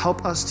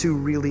 help us to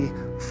really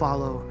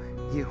follow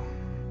you.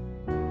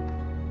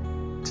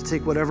 To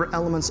take whatever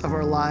elements of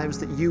our lives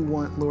that you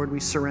want, Lord, we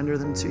surrender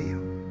them to you.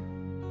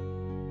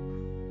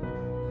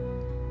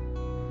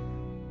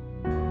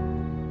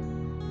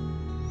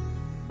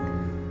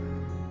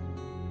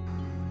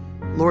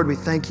 Lord, we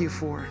thank you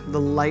for the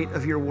light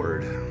of your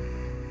word,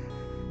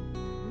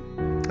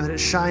 that it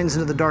shines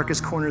into the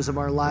darkest corners of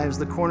our lives,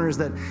 the corners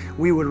that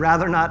we would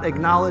rather not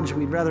acknowledge,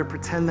 we'd rather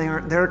pretend they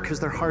aren't there because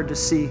they're hard to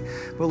see.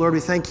 But Lord,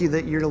 we thank you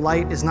that your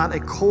light is not a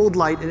cold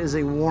light, it is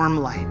a warm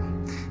light.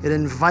 It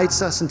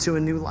invites us into a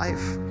new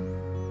life.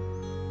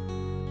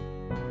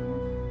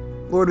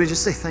 Lord, we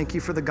just say thank you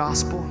for the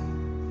gospel.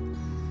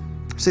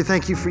 Say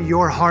thank you for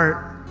your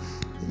heart.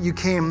 You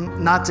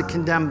came not to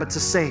condemn, but to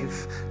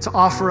save, to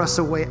offer us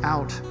a way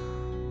out,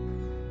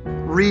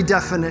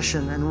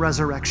 redefinition and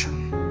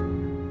resurrection.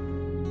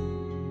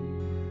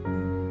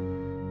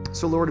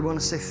 So, Lord, we want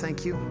to say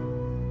thank you,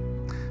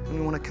 and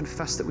we want to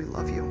confess that we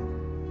love you.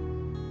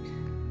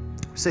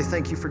 We say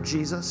thank you for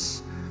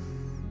Jesus.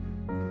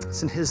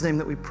 It's in his name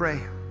that we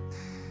pray.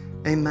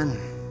 Amen.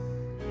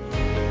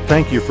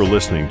 Thank you for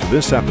listening to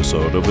this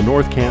episode of the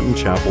North Canton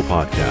Chapel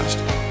Podcast.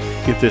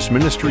 If this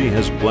ministry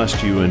has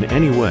blessed you in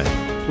any way,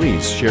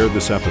 please share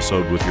this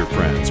episode with your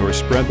friends or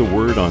spread the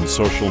word on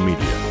social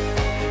media.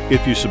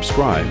 If you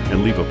subscribe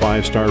and leave a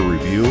 5-star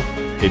review,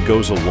 it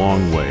goes a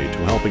long way to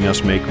helping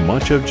us make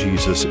much of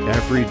Jesus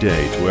every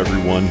day to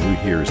everyone who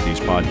hears these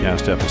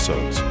podcast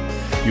episodes.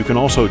 You can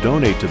also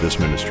donate to this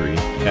ministry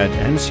at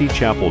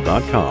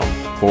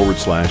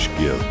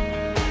ncchapel.com/give.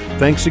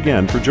 Thanks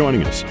again for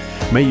joining us.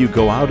 May you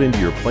go out into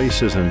your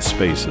places and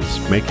spaces,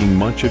 making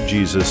much of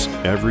Jesus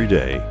every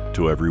day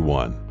to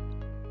everyone.